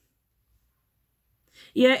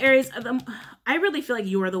 Yeah, Aries, I really feel like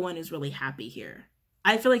you're the one who's really happy here.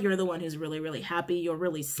 I feel like you're the one who's really, really happy. You're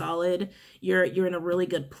really solid. You're in a really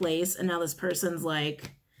good place. And now this person's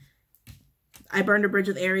like, I burned a bridge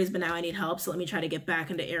with Aries, but now I need help. So let me try to get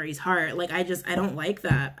back into Aries' heart. Like, I don't like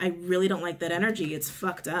that. I really don't like that energy. It's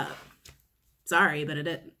fucked up. Sorry, but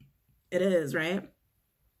it is, right?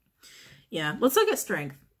 Yeah, let's look at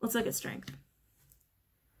Strength. Let's look at Strength.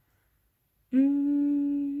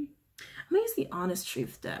 I'm going to use the Honest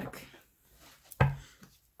Truth deck. Tell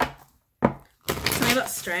me about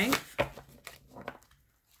Strength.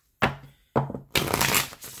 Tell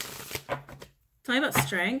me about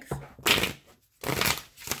Strength.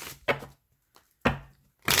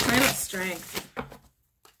 Tell me about Strength.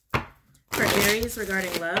 For Aries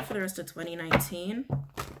regarding love for the rest of 2019.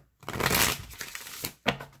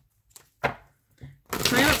 Tell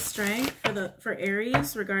me about Strength for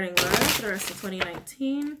Aries regarding love for the rest of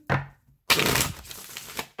 2019.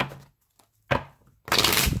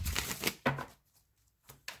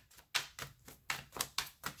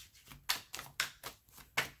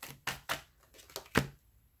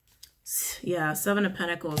 Yeah, Seven of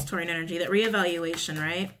Pentacles, Taurian energy, that reevaluation,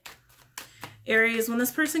 right? Aries, when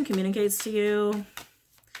this person communicates to you,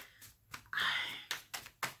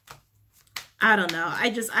 I don't know.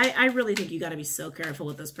 I really think you got to be so careful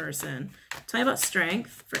with this person. Tell me about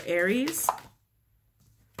Strength for Aries.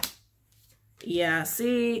 Yeah,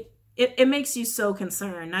 see, it makes you so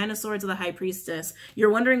concerned. Nine of Swords with the High Priestess.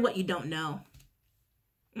 You're wondering what you don't know.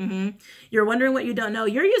 You're wondering what you don't know.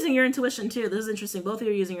 You're using your intuition too. This is interesting. Both of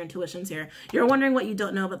you are using your intuitions here. You're wondering what you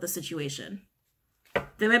don't know about the situation.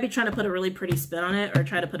 They might be trying to put a really pretty spin on it or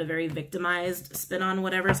try to put a very victimized spin on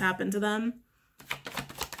whatever's happened to them.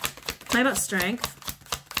 Tell me about Strength.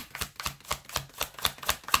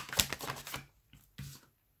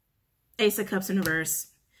 Ace of Cups in reverse.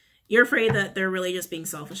 You're afraid that they're really just being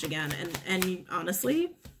selfish again. And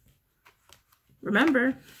honestly,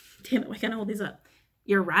 Remember, damn it, why can't I hold these up?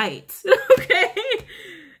 You're right. Okay?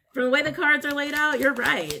 From the way the cards are laid out, you're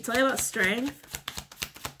right. Tell you about strength.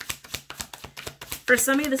 For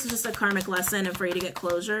some of you, this is just a karmic lesson and for you to get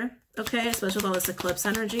closure. Okay? Especially with all this eclipse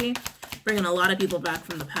energy. Bringing a lot of people back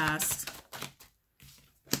from the past.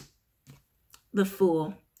 The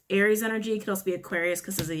Fool. Aries energy could also be Aquarius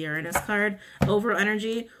because it's a Uranus card. Overall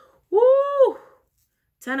energy. Woo!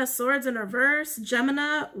 10 of Swords in reverse.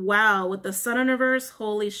 Gemini. Wow. With the Sun in reverse.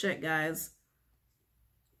 Holy shit, guys.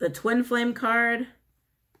 The Twin Flame card.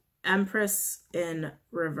 Empress in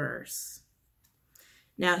reverse.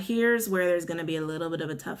 Now, here's where there's going to be a little bit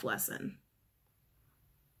of a tough lesson.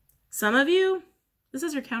 Some of you, this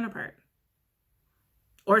is your counterpart.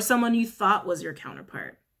 Or someone you thought was your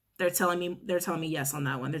counterpart. They're telling me yes on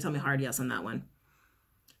that one. They're telling me hard yes on that one.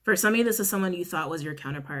 For some of you, this is someone you thought was your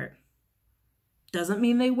counterpart. Doesn't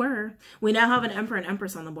mean they were. We now have an Emperor and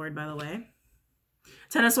Empress on the board, by the way.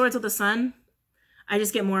 10 of Swords with the Sun. I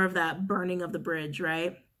just get more of that burning of the bridge,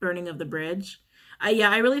 right? Burning of the bridge.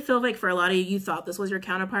 Yeah, I really feel like for a lot of you thought this was your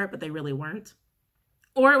counterpart, but they really weren't.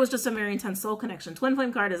 Or it was just a very intense soul connection. Twin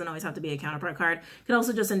Flame card doesn't always have to be a counterpart card. It can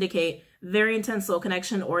also just indicate very intense soul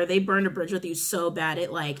connection, or they burned a bridge with you so bad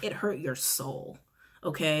it hurt your soul.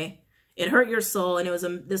 Okay? It hurt your soul, and it was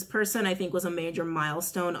this person I think was a major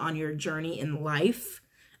milestone on your journey in life.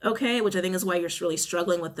 Okay? Which I think is why you're really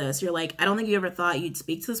struggling with this. You're like, I don't think you ever thought you'd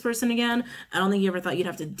speak to this person again. I don't think you ever thought you'd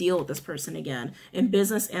have to deal with this person again in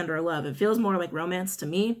business and or love. It feels more like romance to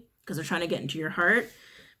me because they're trying to get into your heart.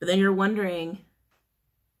 But then you're wondering,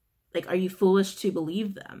 like, are you foolish to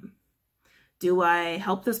believe them? Do I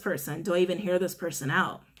help this person? Do I even hear this person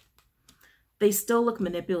out? They still look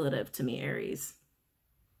manipulative to me, Aries.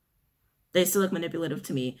 They still look manipulative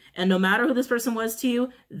to me. And no matter who this person was to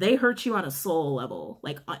you, they hurt you on a soul level.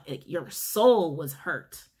 Like your soul was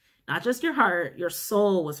hurt. Not just your heart, your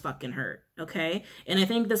soul was fucking hurt, okay? And I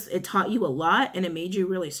think it taught you a lot and it made you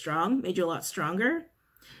really strong, made you a lot stronger.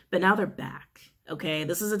 But now they're back. Okay,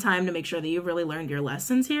 this is a time to make sure that you've really learned your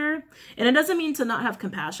lessons here. And it doesn't mean to not have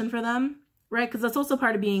compassion for them, right? Because that's also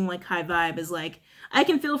part of being like high vibe is like, I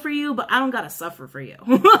can feel for you, but I don't got to suffer for you,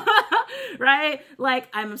 right? Like,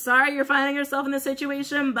 I'm sorry you're finding yourself in this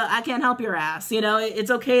situation, but I can't help your ass. You know,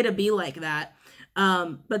 it's okay to be like that.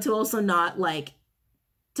 But to also not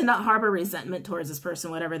to not harbor resentment towards this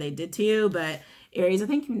person, whatever they did to you. But Aries, I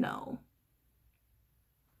think you know.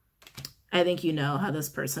 I think you know how this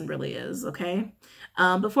person really is, okay?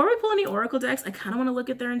 Before we pull any oracle decks, I kind of want to look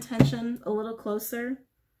at their intention a little closer.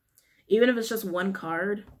 Even if it's just one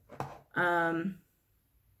card. Let's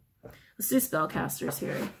do spellcasters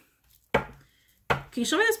here. Can you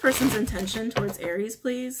show me this person's intention towards Aries,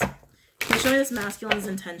 please? Can you show me this masculine's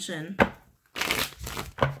intention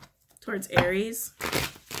towards Aries?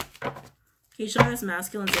 Can you show me this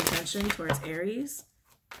masculine's intention towards Aries?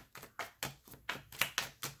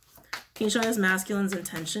 Can you show us masculine's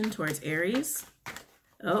intention towards Aries?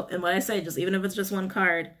 Oh, and what I say, just even if it's just one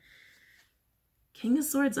card. King of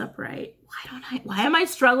Swords upright. Why am I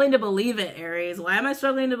struggling to believe it, Aries? Why am I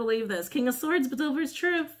struggling to believe this? King of Swords, but delivers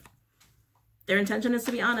truth. Their intention is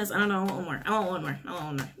to be honest. I don't know. I want one more. I want one more. I want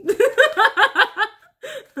one more.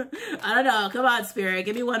 I don't know. Come on, Spirit.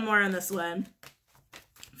 Give me one more on this one.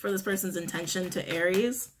 For this person's intention to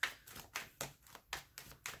Aries.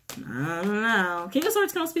 I don't know. King of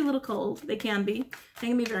Swords can also be a little cold. They can be. They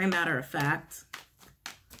can be very matter of fact.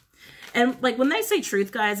 And like when they say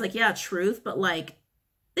truth, guys, like, yeah, truth, but like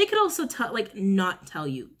they could also not tell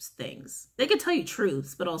you things. They could tell you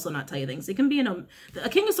truths, but also not tell you things. It can be a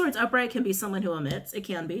King of Swords upright can be someone who omits. It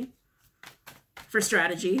can be. For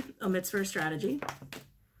strategy. Omits for strategy.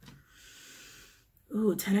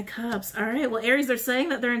 Ooh, 10 of Cups. All right. Well, Aries, they're saying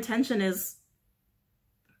that their intention is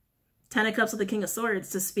 10 of Cups with the King of Swords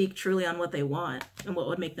to speak truly on what they want and what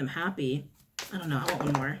would make them happy. I don't know. I want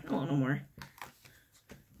one more. I want one more.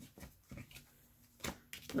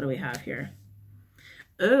 What do we have here?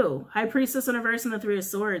 Oh, High Priestess in reverse and the Three of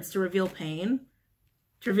Swords to reveal pain.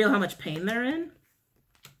 To reveal how much pain they're in.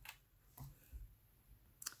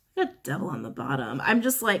 I got Devil on the bottom. I'm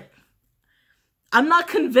just like, I'm not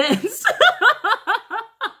convinced.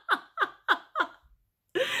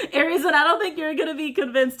 Aries, and I don't think you're going to be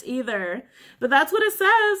convinced either. But that's what it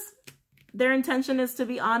says. Their intention is to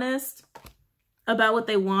be honest about what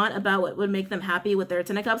they want, about what would make them happy with their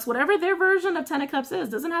 10 of Cups. Whatever their version of 10 of Cups is.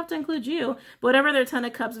 Doesn't have to include you. But whatever their 10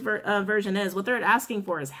 of Cups version is, what they're asking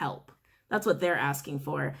for is help. That's what they're asking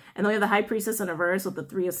for. And then we have the High Priestess in reverse with the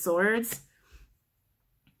Three of Swords.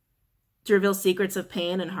 To reveal secrets of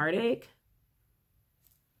pain and heartache.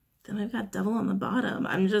 Then we've got Devil on the bottom.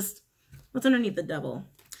 What's underneath the Devil?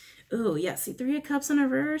 Ooh, yeah, see, Three of Cups in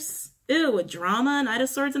reverse. Ooh, with drama, Knight of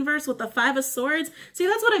Swords in reverse with the Five of Swords. See,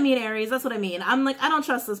 that's what I mean, Aries. That's what I mean. I'm like, I don't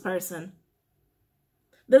trust this person.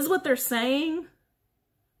 This is what they're saying.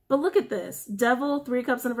 But look at this. Devil, Three of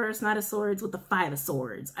Cups in reverse, Knight of Swords with the Five of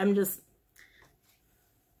Swords. I'm just...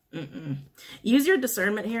 Use your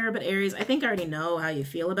discernment here, but Aries, I think I already know how you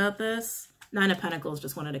feel about this. Nine of Pentacles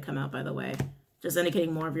just wanted to come out, by the way. Just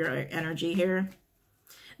indicating more of your energy here.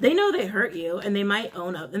 They know they hurt you, and they might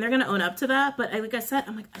own up, and they're going to own up to that, but like I said,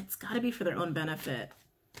 I'm like, it's got to be for their own benefit.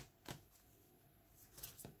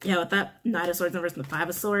 Yeah, with that Knight of Swords versus the Five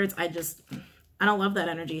of Swords, I don't love that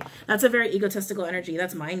energy. That's a very egotistical energy.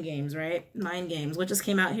 That's mind games, right? Mind games. What just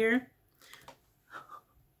came out here?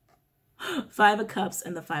 Five of Cups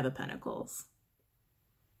and the Five of Pentacles.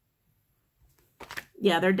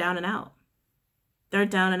 Yeah, they're down and out. They're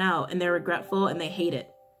down and out, and they're regretful, and they hate it.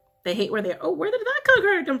 They hate where they are. Oh, where did that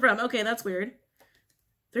card come from? Okay, that's weird.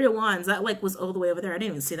 Three of Wands. That like was all the way over there. I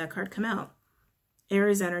didn't even see that card come out.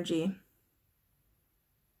 Aries energy.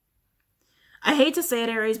 I hate to say it,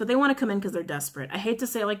 Aries, but they want to come in because they're desperate. I hate to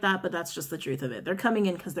say it like that, but that's just the truth of it. They're coming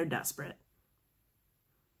in because they're desperate.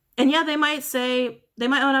 And yeah, they might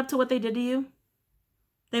own up to what they did to you.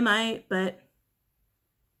 They might, but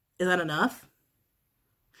is that enough?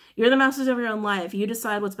 You're the masters of your own life. You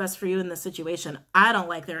decide what's best for you in this situation. I don't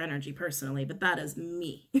like their energy personally, but that is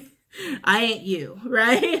me. I ain't you,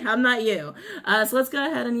 right? I'm not you. So let's go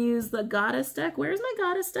ahead and use the Goddess deck. Where's my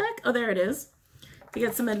Goddess deck? Oh, there it is. To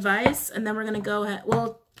get some advice, and then we're going to go ahead.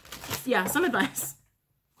 Well, yeah, some advice.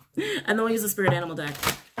 And then we'll use the Spirit Animal deck.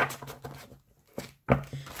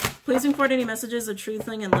 Please import any messages of truth,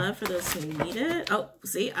 healing, and love for those who need it. Oh,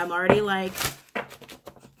 see, I'm already like...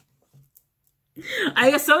 I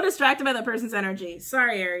get so distracted by that person's energy.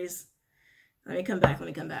 Sorry, Aries. Let me come back.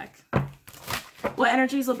 What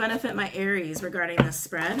energies will benefit my Aries regarding this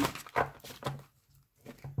spread?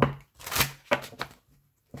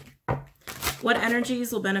 What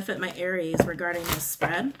energies will benefit my Aries regarding this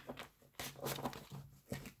spread?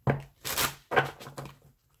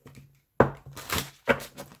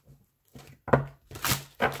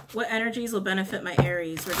 What energies will benefit my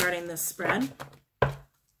Aries regarding this spread?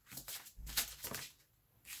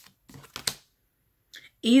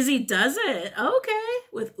 Easy does it. Okay.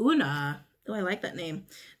 With Una. Oh, I like that name.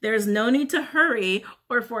 There's no need to hurry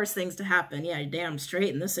or force things to happen. Yeah, damn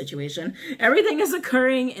straight in this situation. Everything is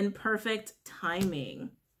occurring in perfect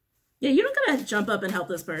timing. Yeah, you don't gotta jump up and help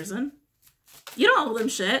this person. You don't owe them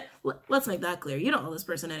shit. Let's make that clear. You don't owe this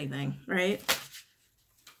person anything, right?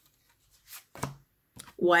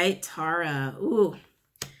 White Tara. Ooh.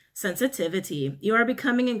 Sensitivity. You are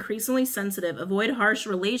becoming increasingly sensitive. Avoid harsh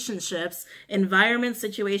relationships, environment,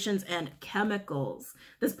 situations, and chemicals.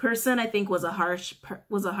 This person, I think, was a harsh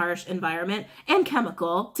environment and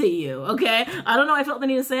chemical to you, okay? I don't know. I felt the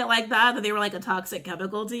need to say it like that they were like a toxic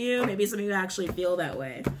chemical to you. Maybe some of you actually feel that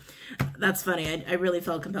way. That's funny. I really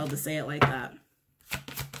felt compelled to say it like that.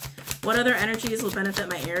 What other energies will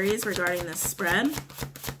benefit my Aries regarding this spread?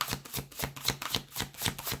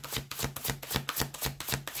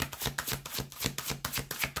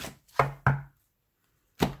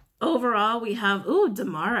 Overall, we have,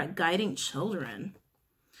 Damara, guiding children.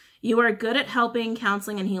 You are good at helping,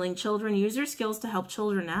 counseling, and healing children. Use your skills to help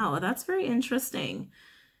children now. That's very interesting.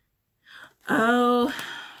 Oh,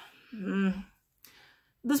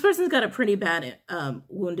 this person's got a pretty bad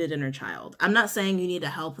wounded inner child. I'm not saying you need to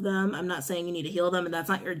help them. I'm not saying you need to heal them. And that's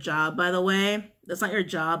not your job, by the way. That's not your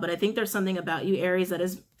job. But I think there's something about you, Aries, that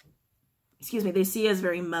is, they see as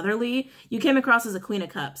very motherly. You came across as a Queen of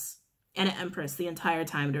Cups and an Empress the entire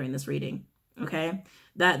time during this reading, okay?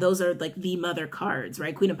 Those are like the mother cards,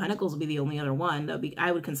 right? Queen of Pentacles would be the only other one that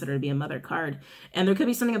I would consider to be a mother card. And there could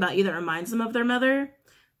be something about you that reminds them of their mother,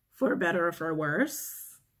 for better or for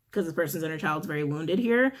worse, because the person's inner child's very wounded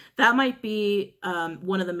here. That might be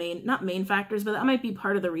one of the not main factors, but that might be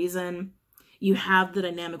part of the reason you have the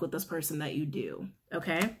dynamic with this person that you do,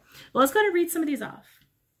 okay? Well, let's go to read some of these off.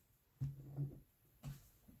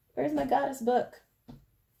 Where's my Goddess book?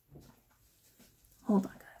 Hold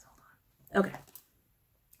on, guys, hold on. Okay.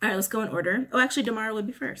 All right, let's go in order. Oh, actually, Damara would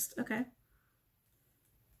be first. Okay.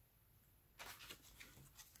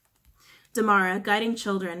 Damara, guiding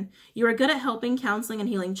children. You are good at helping, counseling, and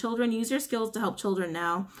healing children. Use your skills to help children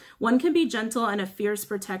now. One can be gentle and a fierce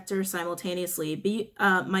protector simultaneously.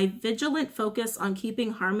 My vigilant focus on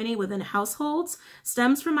keeping harmony within households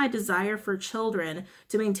stems from my desire for children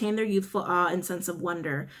to maintain their youthful awe and sense of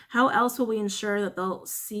wonder. How else will we ensure that they'll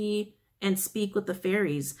see and speak with the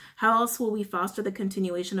fairies. How else will we foster the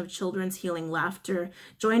continuation of children's healing laughter?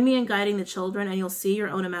 Join me in guiding the children, and you'll see your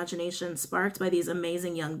own imagination sparked by these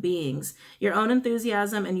amazing young beings. Your own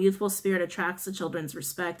enthusiasm and youthful spirit attracts the children's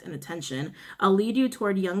respect and attention. I'll lead you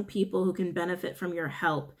toward young people who can benefit from your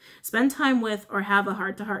help. Spend time with or have a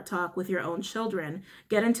heart-to-heart talk with your own children.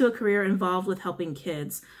 Get into a career involved with helping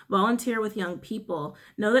kids. Volunteer with young people.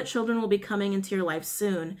 Know that children will be coming into your life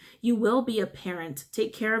soon. You will be a parent.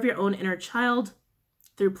 Take care of your own inner child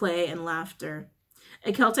through play and laughter.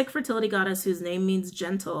 A Celtic fertility goddess whose name means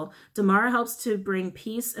gentle, Damara helps to bring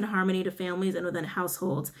peace and harmony to families and within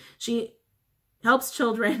households. She helps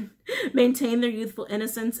children maintain their youthful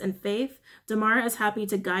innocence and faith. Damara is happy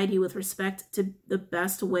to guide you with respect to the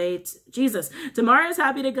best way to Damara is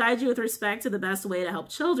happy to guide you with respect to the best way to help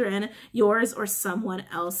children, yours or someone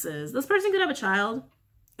else's. This person could have a child.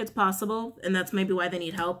 It's possible, and that's maybe why they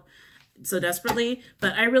need help so desperately,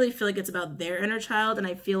 but I really feel like it's about their inner child, and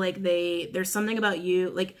I feel like there's something about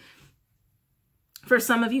you, like, for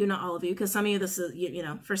some of you, not all of you, because some of you, this is, you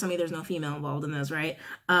know, for some of you, there's no female involved in this, right?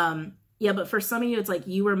 Yeah, but for some of you, it's like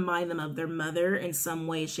you remind them of their mother in some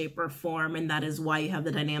way, shape, or form, and that is why you have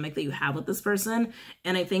the dynamic that you have with this person,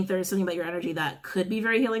 and I think there's something about your energy that could be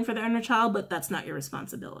very healing for their inner child, but that's not your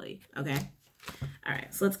responsibility, okay? All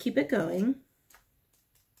right, so let's keep it going.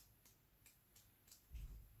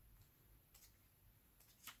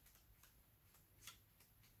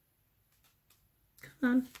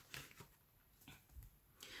 On.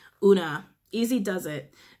 Una, easy does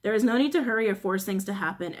it. There is no need to hurry or force things to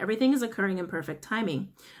happen. Everything is occurring in perfect timing.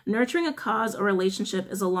 Nurturing a cause or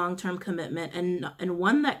relationship is a long-term commitment and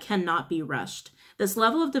one that cannot be rushed. This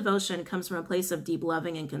level of devotion comes from a place of deep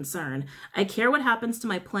loving and concern. I care what happens to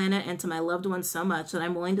my planet and to my loved ones so much that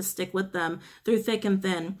I'm willing to stick with them through thick and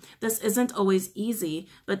thin. This isn't always easy,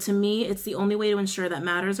 but to me, it's the only way to ensure that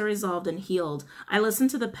matters are resolved and healed. I listen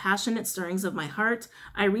to the passionate stirrings of my heart.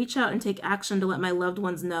 I reach out and take action to let my loved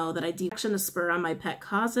ones know that I do action to spur on my pet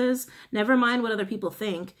causes. Never mind what other people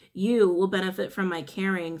think. You will benefit from my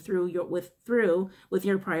caring with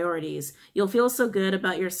your priorities. You'll feel so good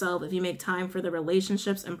about yourself if you make time for the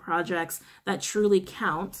relationships and projects that truly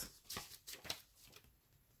count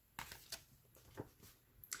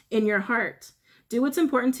in your heart. Do what's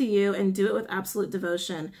important to you and do it with absolute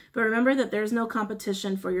devotion. But remember that there's no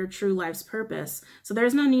competition for your true life's purpose. So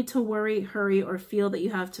there's no need to worry, hurry, or feel that you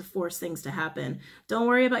have to force things to happen. Don't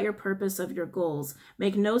worry about your purpose of your goals.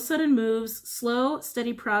 Make no sudden moves. Slow,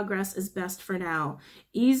 steady progress is best for now.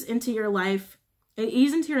 Ease into your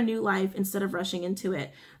new life instead of rushing into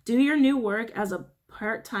it. Do your new work as a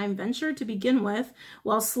part-time venture to begin with,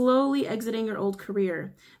 while slowly exiting your old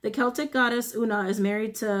career. The Celtic goddess Una is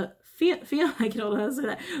married to Fionbar,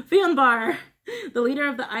 the leader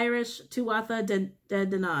of the Irish Tuatha De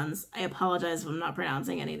Dananns. I apologize if I'm not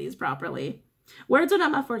pronouncing any of these properly. Words are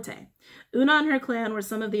not my forte. Una and her clan were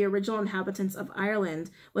some of the original inhabitants of Ireland.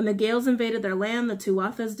 When the Gaels invaded their land, the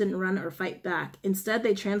Tuathas didn't run or fight back. Instead,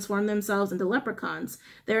 they transformed themselves into leprechauns.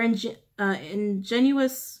 Their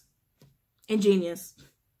ingenious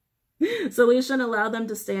solution allowed them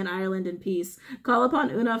to stay in Ireland in peace. Call upon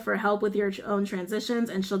Una for help with your own transitions,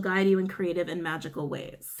 and she'll guide you in creative and magical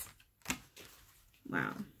ways.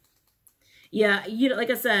 Wow. Yeah, like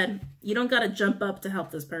I said, you don't got to jump up to help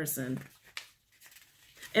this person.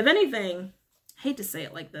 If anything, I hate to say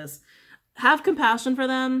it like this, have compassion for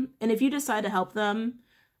them, and if you decide to help them,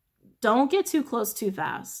 don't get too close too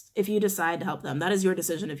fast if you decide to help them. That is your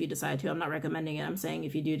decision if you decide to. I'm not recommending it. I'm saying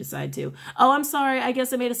if you do decide to. Oh, I'm sorry. I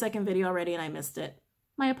guess I made a second video already and I missed it.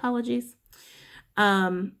 My apologies.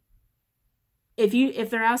 If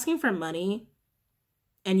they're asking for money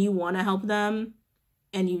and you want to help them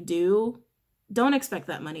and you do, don't expect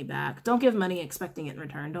that money back. Don't give money expecting it in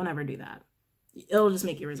return. Don't ever do that. It'll just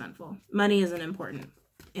make you resentful. Money isn't important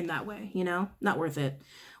in that way, you know? Not worth it.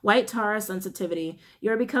 White Tara sensitivity.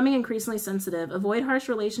 You're becoming increasingly sensitive. Avoid harsh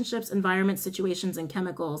relationships, environments, situations, and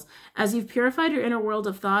chemicals. As you've purified your inner world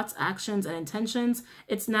of thoughts, actions, and intentions,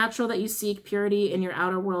 it's natural that you seek purity in your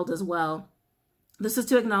outer world as well. This is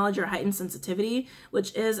to acknowledge your heightened sensitivity,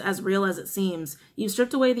 which is as real as it seems. You've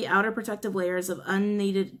stripped away the outer protective layers of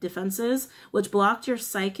unneeded defenses, which blocked your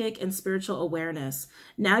psychic and spiritual awareness.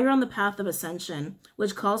 Now you're on the path of ascension,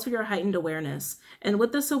 which calls for your heightened awareness. And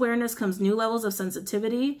with this awareness comes new levels of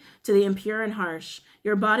sensitivity to the impure and harsh.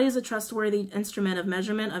 Your body is a trustworthy instrument of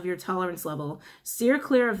measurement of your tolerance level. Steer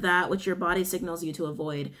clear of that which your body signals you to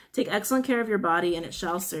avoid. Take excellent care of your body, and it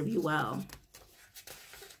shall serve you well.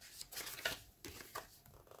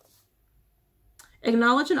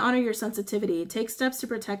 Acknowledge and honor your sensitivity. Take steps to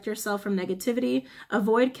protect yourself from negativity.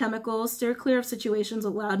 Avoid chemicals. Steer clear of situations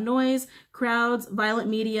with loud noise, crowds, violent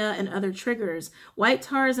media, and other triggers. White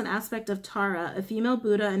Tara is an aspect of Tara, a female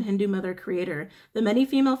Buddha and Hindu Mother Creator. The many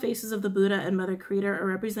female faces of the Buddha and Mother Creator are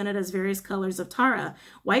represented as various colors of Tara.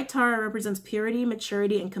 White Tara represents purity,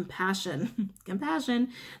 maturity, and compassion. Compassion.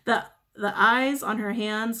 The eyes on her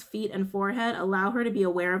hands, feet, and forehead allow her to be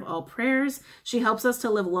aware of all prayers. She helps us to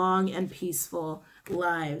live long and peaceful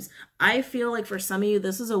lives. I feel like for some of you,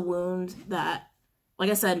 this is a wound that,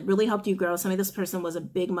 like I said, really helped you grow. Some of this person was a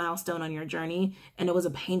big milestone on your journey, and it was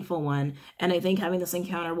a painful one. And I think having this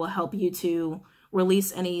encounter will help you to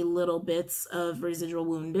release any little bits of residual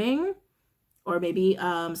wounding, or maybe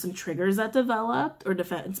some triggers that developed, or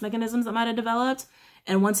defense mechanisms that might have developed.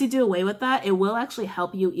 And once you do away with that, it will actually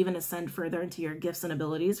help you even ascend further into your gifts and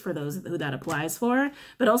abilities for those who that applies for.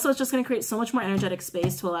 But also it's just going to create so much more energetic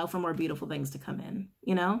space to allow for more beautiful things to come in,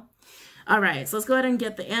 you know? All right, so let's go ahead and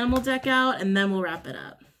get the animal deck out, and then we'll wrap it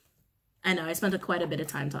up. I know I spent quite a bit of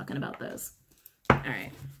time talking about those. All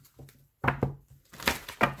right.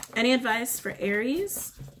 Any advice for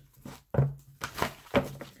Aries?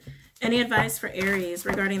 Any advice for Aries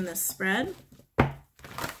regarding this spread?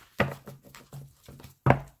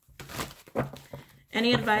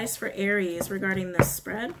 Any advice for Aries regarding this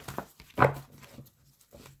spread?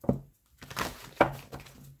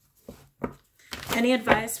 Any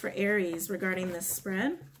advice for Aries regarding this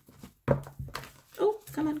spread? Oh,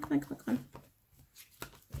 come on, come on, come on,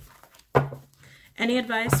 come on. Any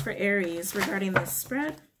advice for Aries regarding this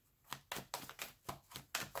spread?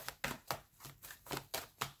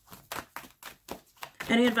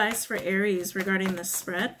 Any advice for Aries regarding this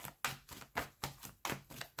spread?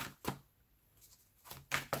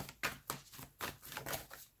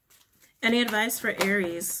 Any advice for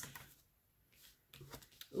Aries?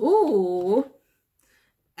 Ooh.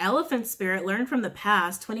 Elephant spirit, learn from the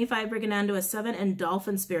past. 25 breaking down to a 7, and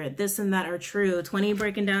dolphin spirit. This and that are true. 20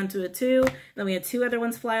 breaking down to a 2. Then we had 2 other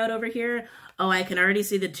ones fly out over here. Oh, I can already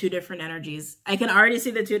see the 2 different energies. I can already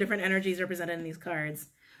see the 2 different energies represented in these cards.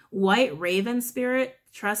 White raven spirit,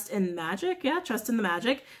 trust in magic. Yeah, trust in the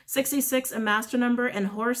magic. 66, a master number. And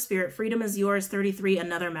horse spirit, freedom is yours. 33,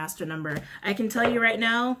 another master number. I can tell you right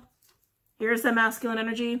now, here's the masculine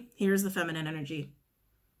energy. Here's the feminine energy.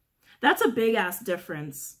 That's a big ass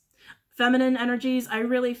difference. Feminine energies, I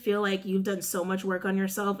really feel like you've done so much work on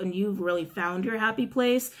yourself and you've really found your happy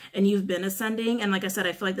place and you've been ascending. And like I said,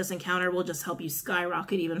 I feel like this encounter will just help you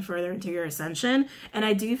skyrocket even further into your ascension. And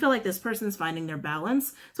I do feel like this person's finding their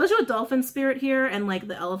balance, especially with dolphin spirit here and like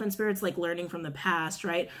the elephant spirit's like learning from the past,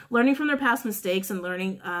 right? Learning from their past mistakes and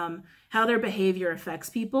learning how their behavior affects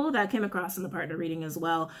people. That came across in the partner reading as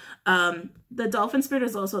well. The dolphin spirit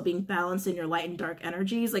is also being balanced in your light and dark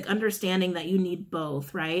energies, like understanding that you need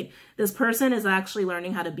both, right? This person is actually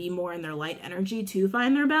learning how to be more in their light energy to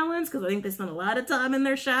find their balance, because I think they spend a lot of time in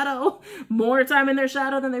their shadow, more time in their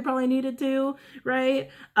shadow than they probably needed to, right?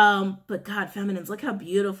 But God, feminines, look how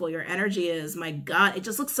beautiful your energy is. My God, it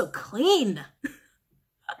just looks so clean.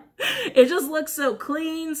 It just looks so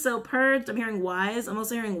clean, so purged. I'm hearing wise. I'm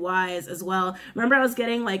also hearing wise as well. Remember I was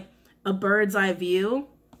getting like a bird's eye view?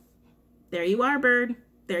 There you are, bird.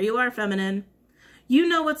 There you are, feminine. You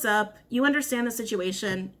know what's up. You understand the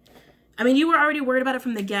situation. I mean, you were already worried about it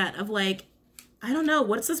from the get of like, I don't know,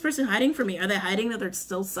 what's this person hiding from me? Are they hiding that they're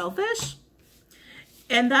still selfish?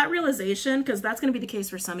 And that realization, because that's going to be the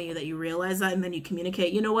case for some of you, that you realize that and then you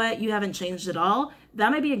communicate, you know what, you haven't changed at all.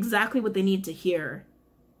 That might be exactly what they need to hear.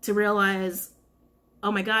 To realize,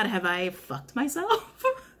 oh my God, have I fucked myself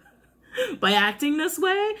by acting this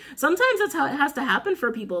way? Sometimes that's how it has to happen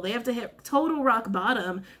for people. They have to hit total rock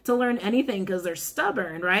bottom to learn anything because they're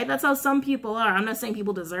stubborn, right? That's how some people are. I'm not saying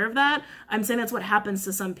people deserve that. I'm saying that's what happens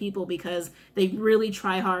to some people because they really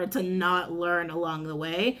try hard to not learn along the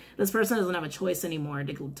way. This person doesn't have a choice anymore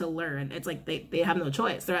to learn. It's like they have no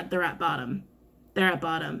choice. They're at bottom. They're at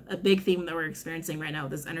bottom. A big theme that we're experiencing right now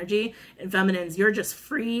with this energy. And feminines, you're just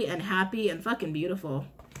free and happy and fucking beautiful.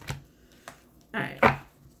 All right.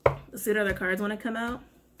 Let's see what other cards want to come out.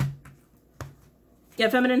 Yeah,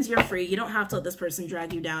 feminines, you're free. You don't have to let this person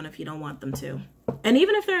drag you down if you don't want them to. And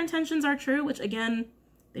even if their intentions are true, which again,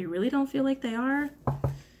 they really don't feel like they are,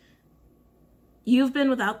 you've been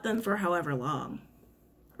without them for however long,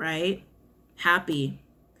 right? Happy.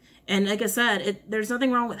 And like I said, there's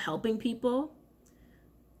nothing wrong with helping people.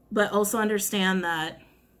 But also understand that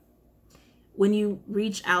when you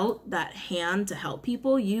reach out that hand to help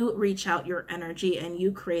people, you reach out your energy and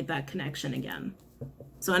you create that connection again.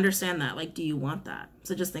 So understand that. Like, do you want that?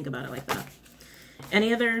 So just think about it like that.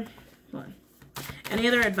 Any other Any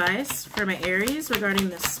other advice for my Aries regarding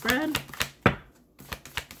this spread?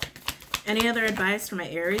 Any other advice for my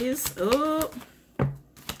Aries? Oh,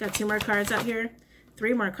 got 2 more cards out here.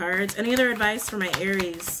 3 more cards. Any other advice for my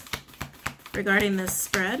Aries regarding this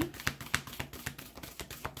spread?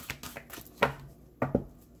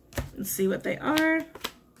 Let's see what they are.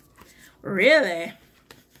 Really?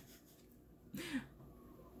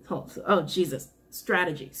 Oh, Jesus.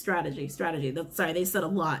 Strategy. Sorry, they said a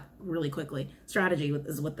lot really quickly. Strategy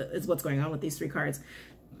is what's going on with these 3 cards.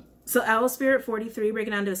 So Owl Spirit 43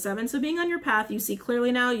 breaking down to a 7. So being on your path, you see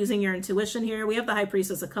clearly now, using your intuition here. We have the High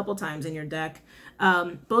Priestess a couple times in your deck.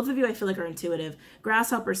 Both of you I feel like are intuitive.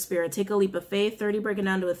 Grasshopper Spirit, take a leap of faith, 30 breaking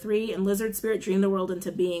down to a 3. And Lizard Spirit, dream the world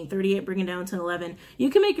into being, 38 bringing down to an 11.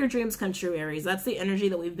 You can make your dreams come true, Aries. That's the energy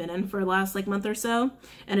that we've been in for the last month or so.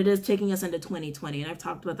 And it is taking us into 2020. And I've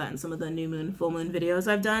talked about that in some of the new moon, full moon videos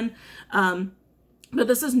I've done. But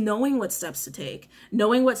this is knowing what steps to take,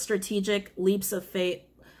 knowing what strategic leaps of faith.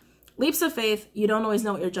 Leaps of faith, you don't always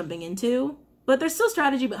know what you're jumping into, but there's still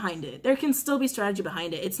strategy behind it. There can still be strategy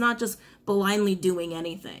behind it. It's not just blindly doing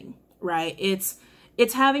anything, right? It's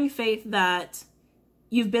having faith that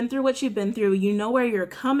you've been through what you've been through. You know where you're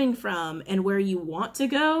coming from and where you want to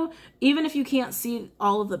go. Even if you can't see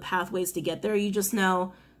all of the pathways to get there, you just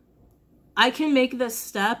know, I can make this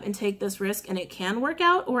step and take this risk and it can work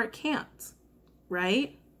out or it can't,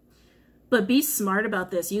 right? But be smart about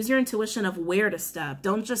this. Use your intuition of where to step.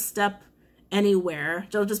 Don't just step anywhere.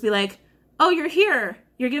 Don't just be like, oh, you're here.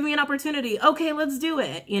 You're giving me an opportunity. Okay, let's do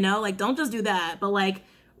it. You know, like, don't just do that. But like,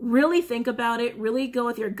 really think about it. Really go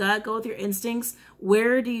with your gut. Go with your instincts.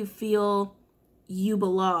 Where do you feel you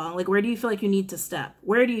belong? Like, where do you feel like you need to step?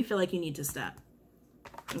 Where do you feel like you need to step?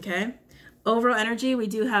 Okay. Overall energy, we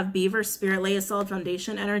do have Beaver Spirit, lay a solid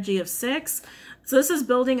foundation energy of 6. So this is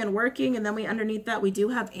building and working, and then underneath that, we do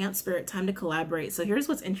have Ant Spirit, time to collaborate. So here's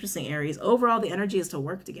what's interesting, Aries. Overall, the energy is to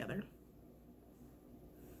work together.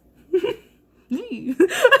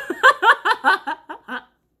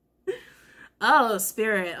 Oh,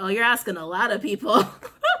 Spirit. Oh, you're asking a lot of people.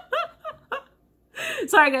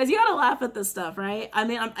 Sorry, guys. You gotta laugh at this stuff, right? I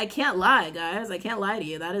mean, I can't lie, guys. I can't lie to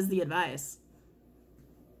you. That is the advice.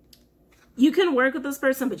 You can work with this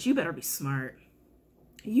person, but you better be smart.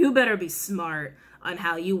 You better be smart on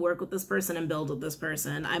how you work with this person and build with this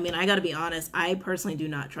person. I mean, I got to be honest. I personally do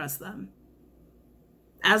not trust them.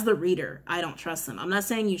 As the reader, I don't trust them. I'm not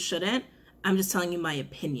saying you shouldn't. I'm just telling you my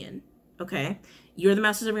opinion. Okay? You're the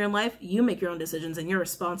masters of your own life. You make your own decisions and you're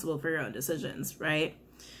responsible for your own decisions, right?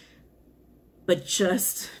 But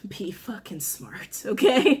just be fucking smart,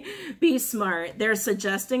 okay? Be smart. They're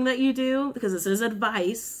suggesting that you do, because this is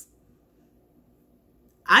advice.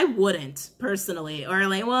 I wouldn't, personally. Or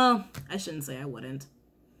like, well, I shouldn't say I wouldn't.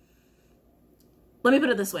 Let me put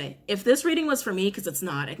it this way. If this reading was for me, because it's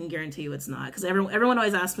not, I can guarantee you it's not. Because everyone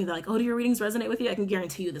always asks me, they're like, oh, do your readings resonate with you? I can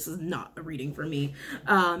guarantee you this is not a reading for me.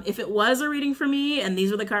 If it was a reading for me, and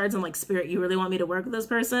these were the cards, I'm like, Spirit, you really want me to work with this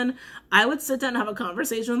person? I would sit down and have a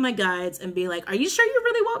conversation with my guides and be like, are you sure you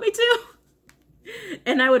really want me to?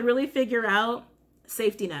 And I would really figure out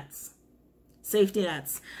safety nets. Safety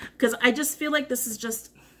nets. Because I just feel like this is just...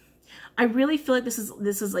 I really feel like this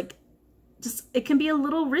is like, just, it can be a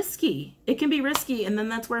little risky. It can be risky. And then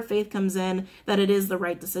that's where faith comes in, that it is the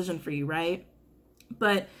right decision for you, right?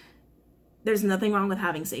 But there's nothing wrong with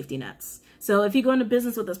having safety nets. So if you go into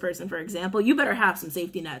business with this person, for example, you better have some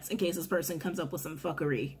safety nets in case this person comes up with some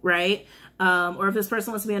fuckery, right? Or if this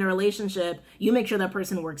person wants to be in a relationship, you make sure that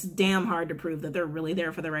person works damn hard to prove that they're really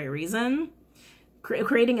there for the right reason.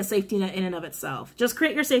 Creating a safety net in and of itself. Just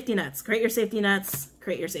create your safety nets. Create your safety nets.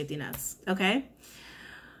 Create your safety nets. Okay?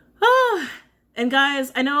 Oh, and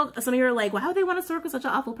guys, I know some of you are like, well, how would they want us to work with such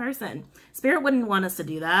an awful person? Spirit wouldn't want us to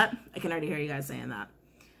do that. I can already hear you guys saying that.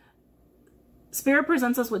 Spirit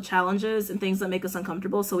presents us with challenges and things that make us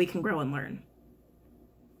uncomfortable so we can grow and learn.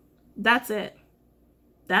 That's it.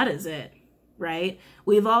 That is it, right?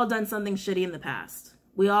 We've all done something shitty in the past.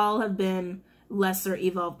 We all have been lesser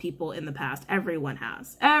evolved people in the past. Everyone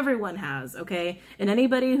has, okay? And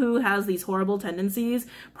anybody who has these horrible tendencies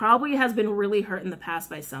probably has been really hurt in the past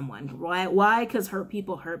by someone. Why? Because hurt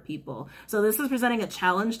people. So this is presenting a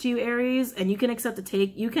challenge to you, Aries, and you can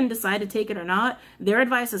you can decide to take it or not. Their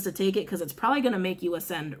advice is to take it, because it's probably going to make you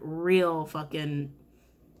ascend real fucking,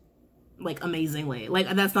 like, amazingly. Like,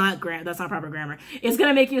 that's not proper grammar. It's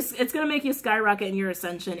going to make you skyrocket in your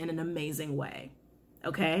ascension in an amazing way.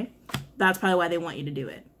 Okay? That's probably why they want you to do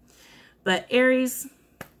it. But Aries,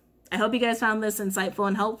 I hope you guys found this insightful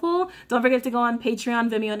and helpful. Don't forget to go on Patreon,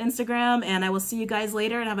 Vimeo, and Instagram, and I will see you guys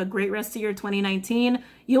later, and have a great rest of your 2019.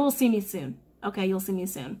 You will see me soon. Okay, you'll see me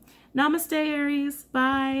soon. Namaste, Aries.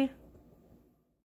 Bye.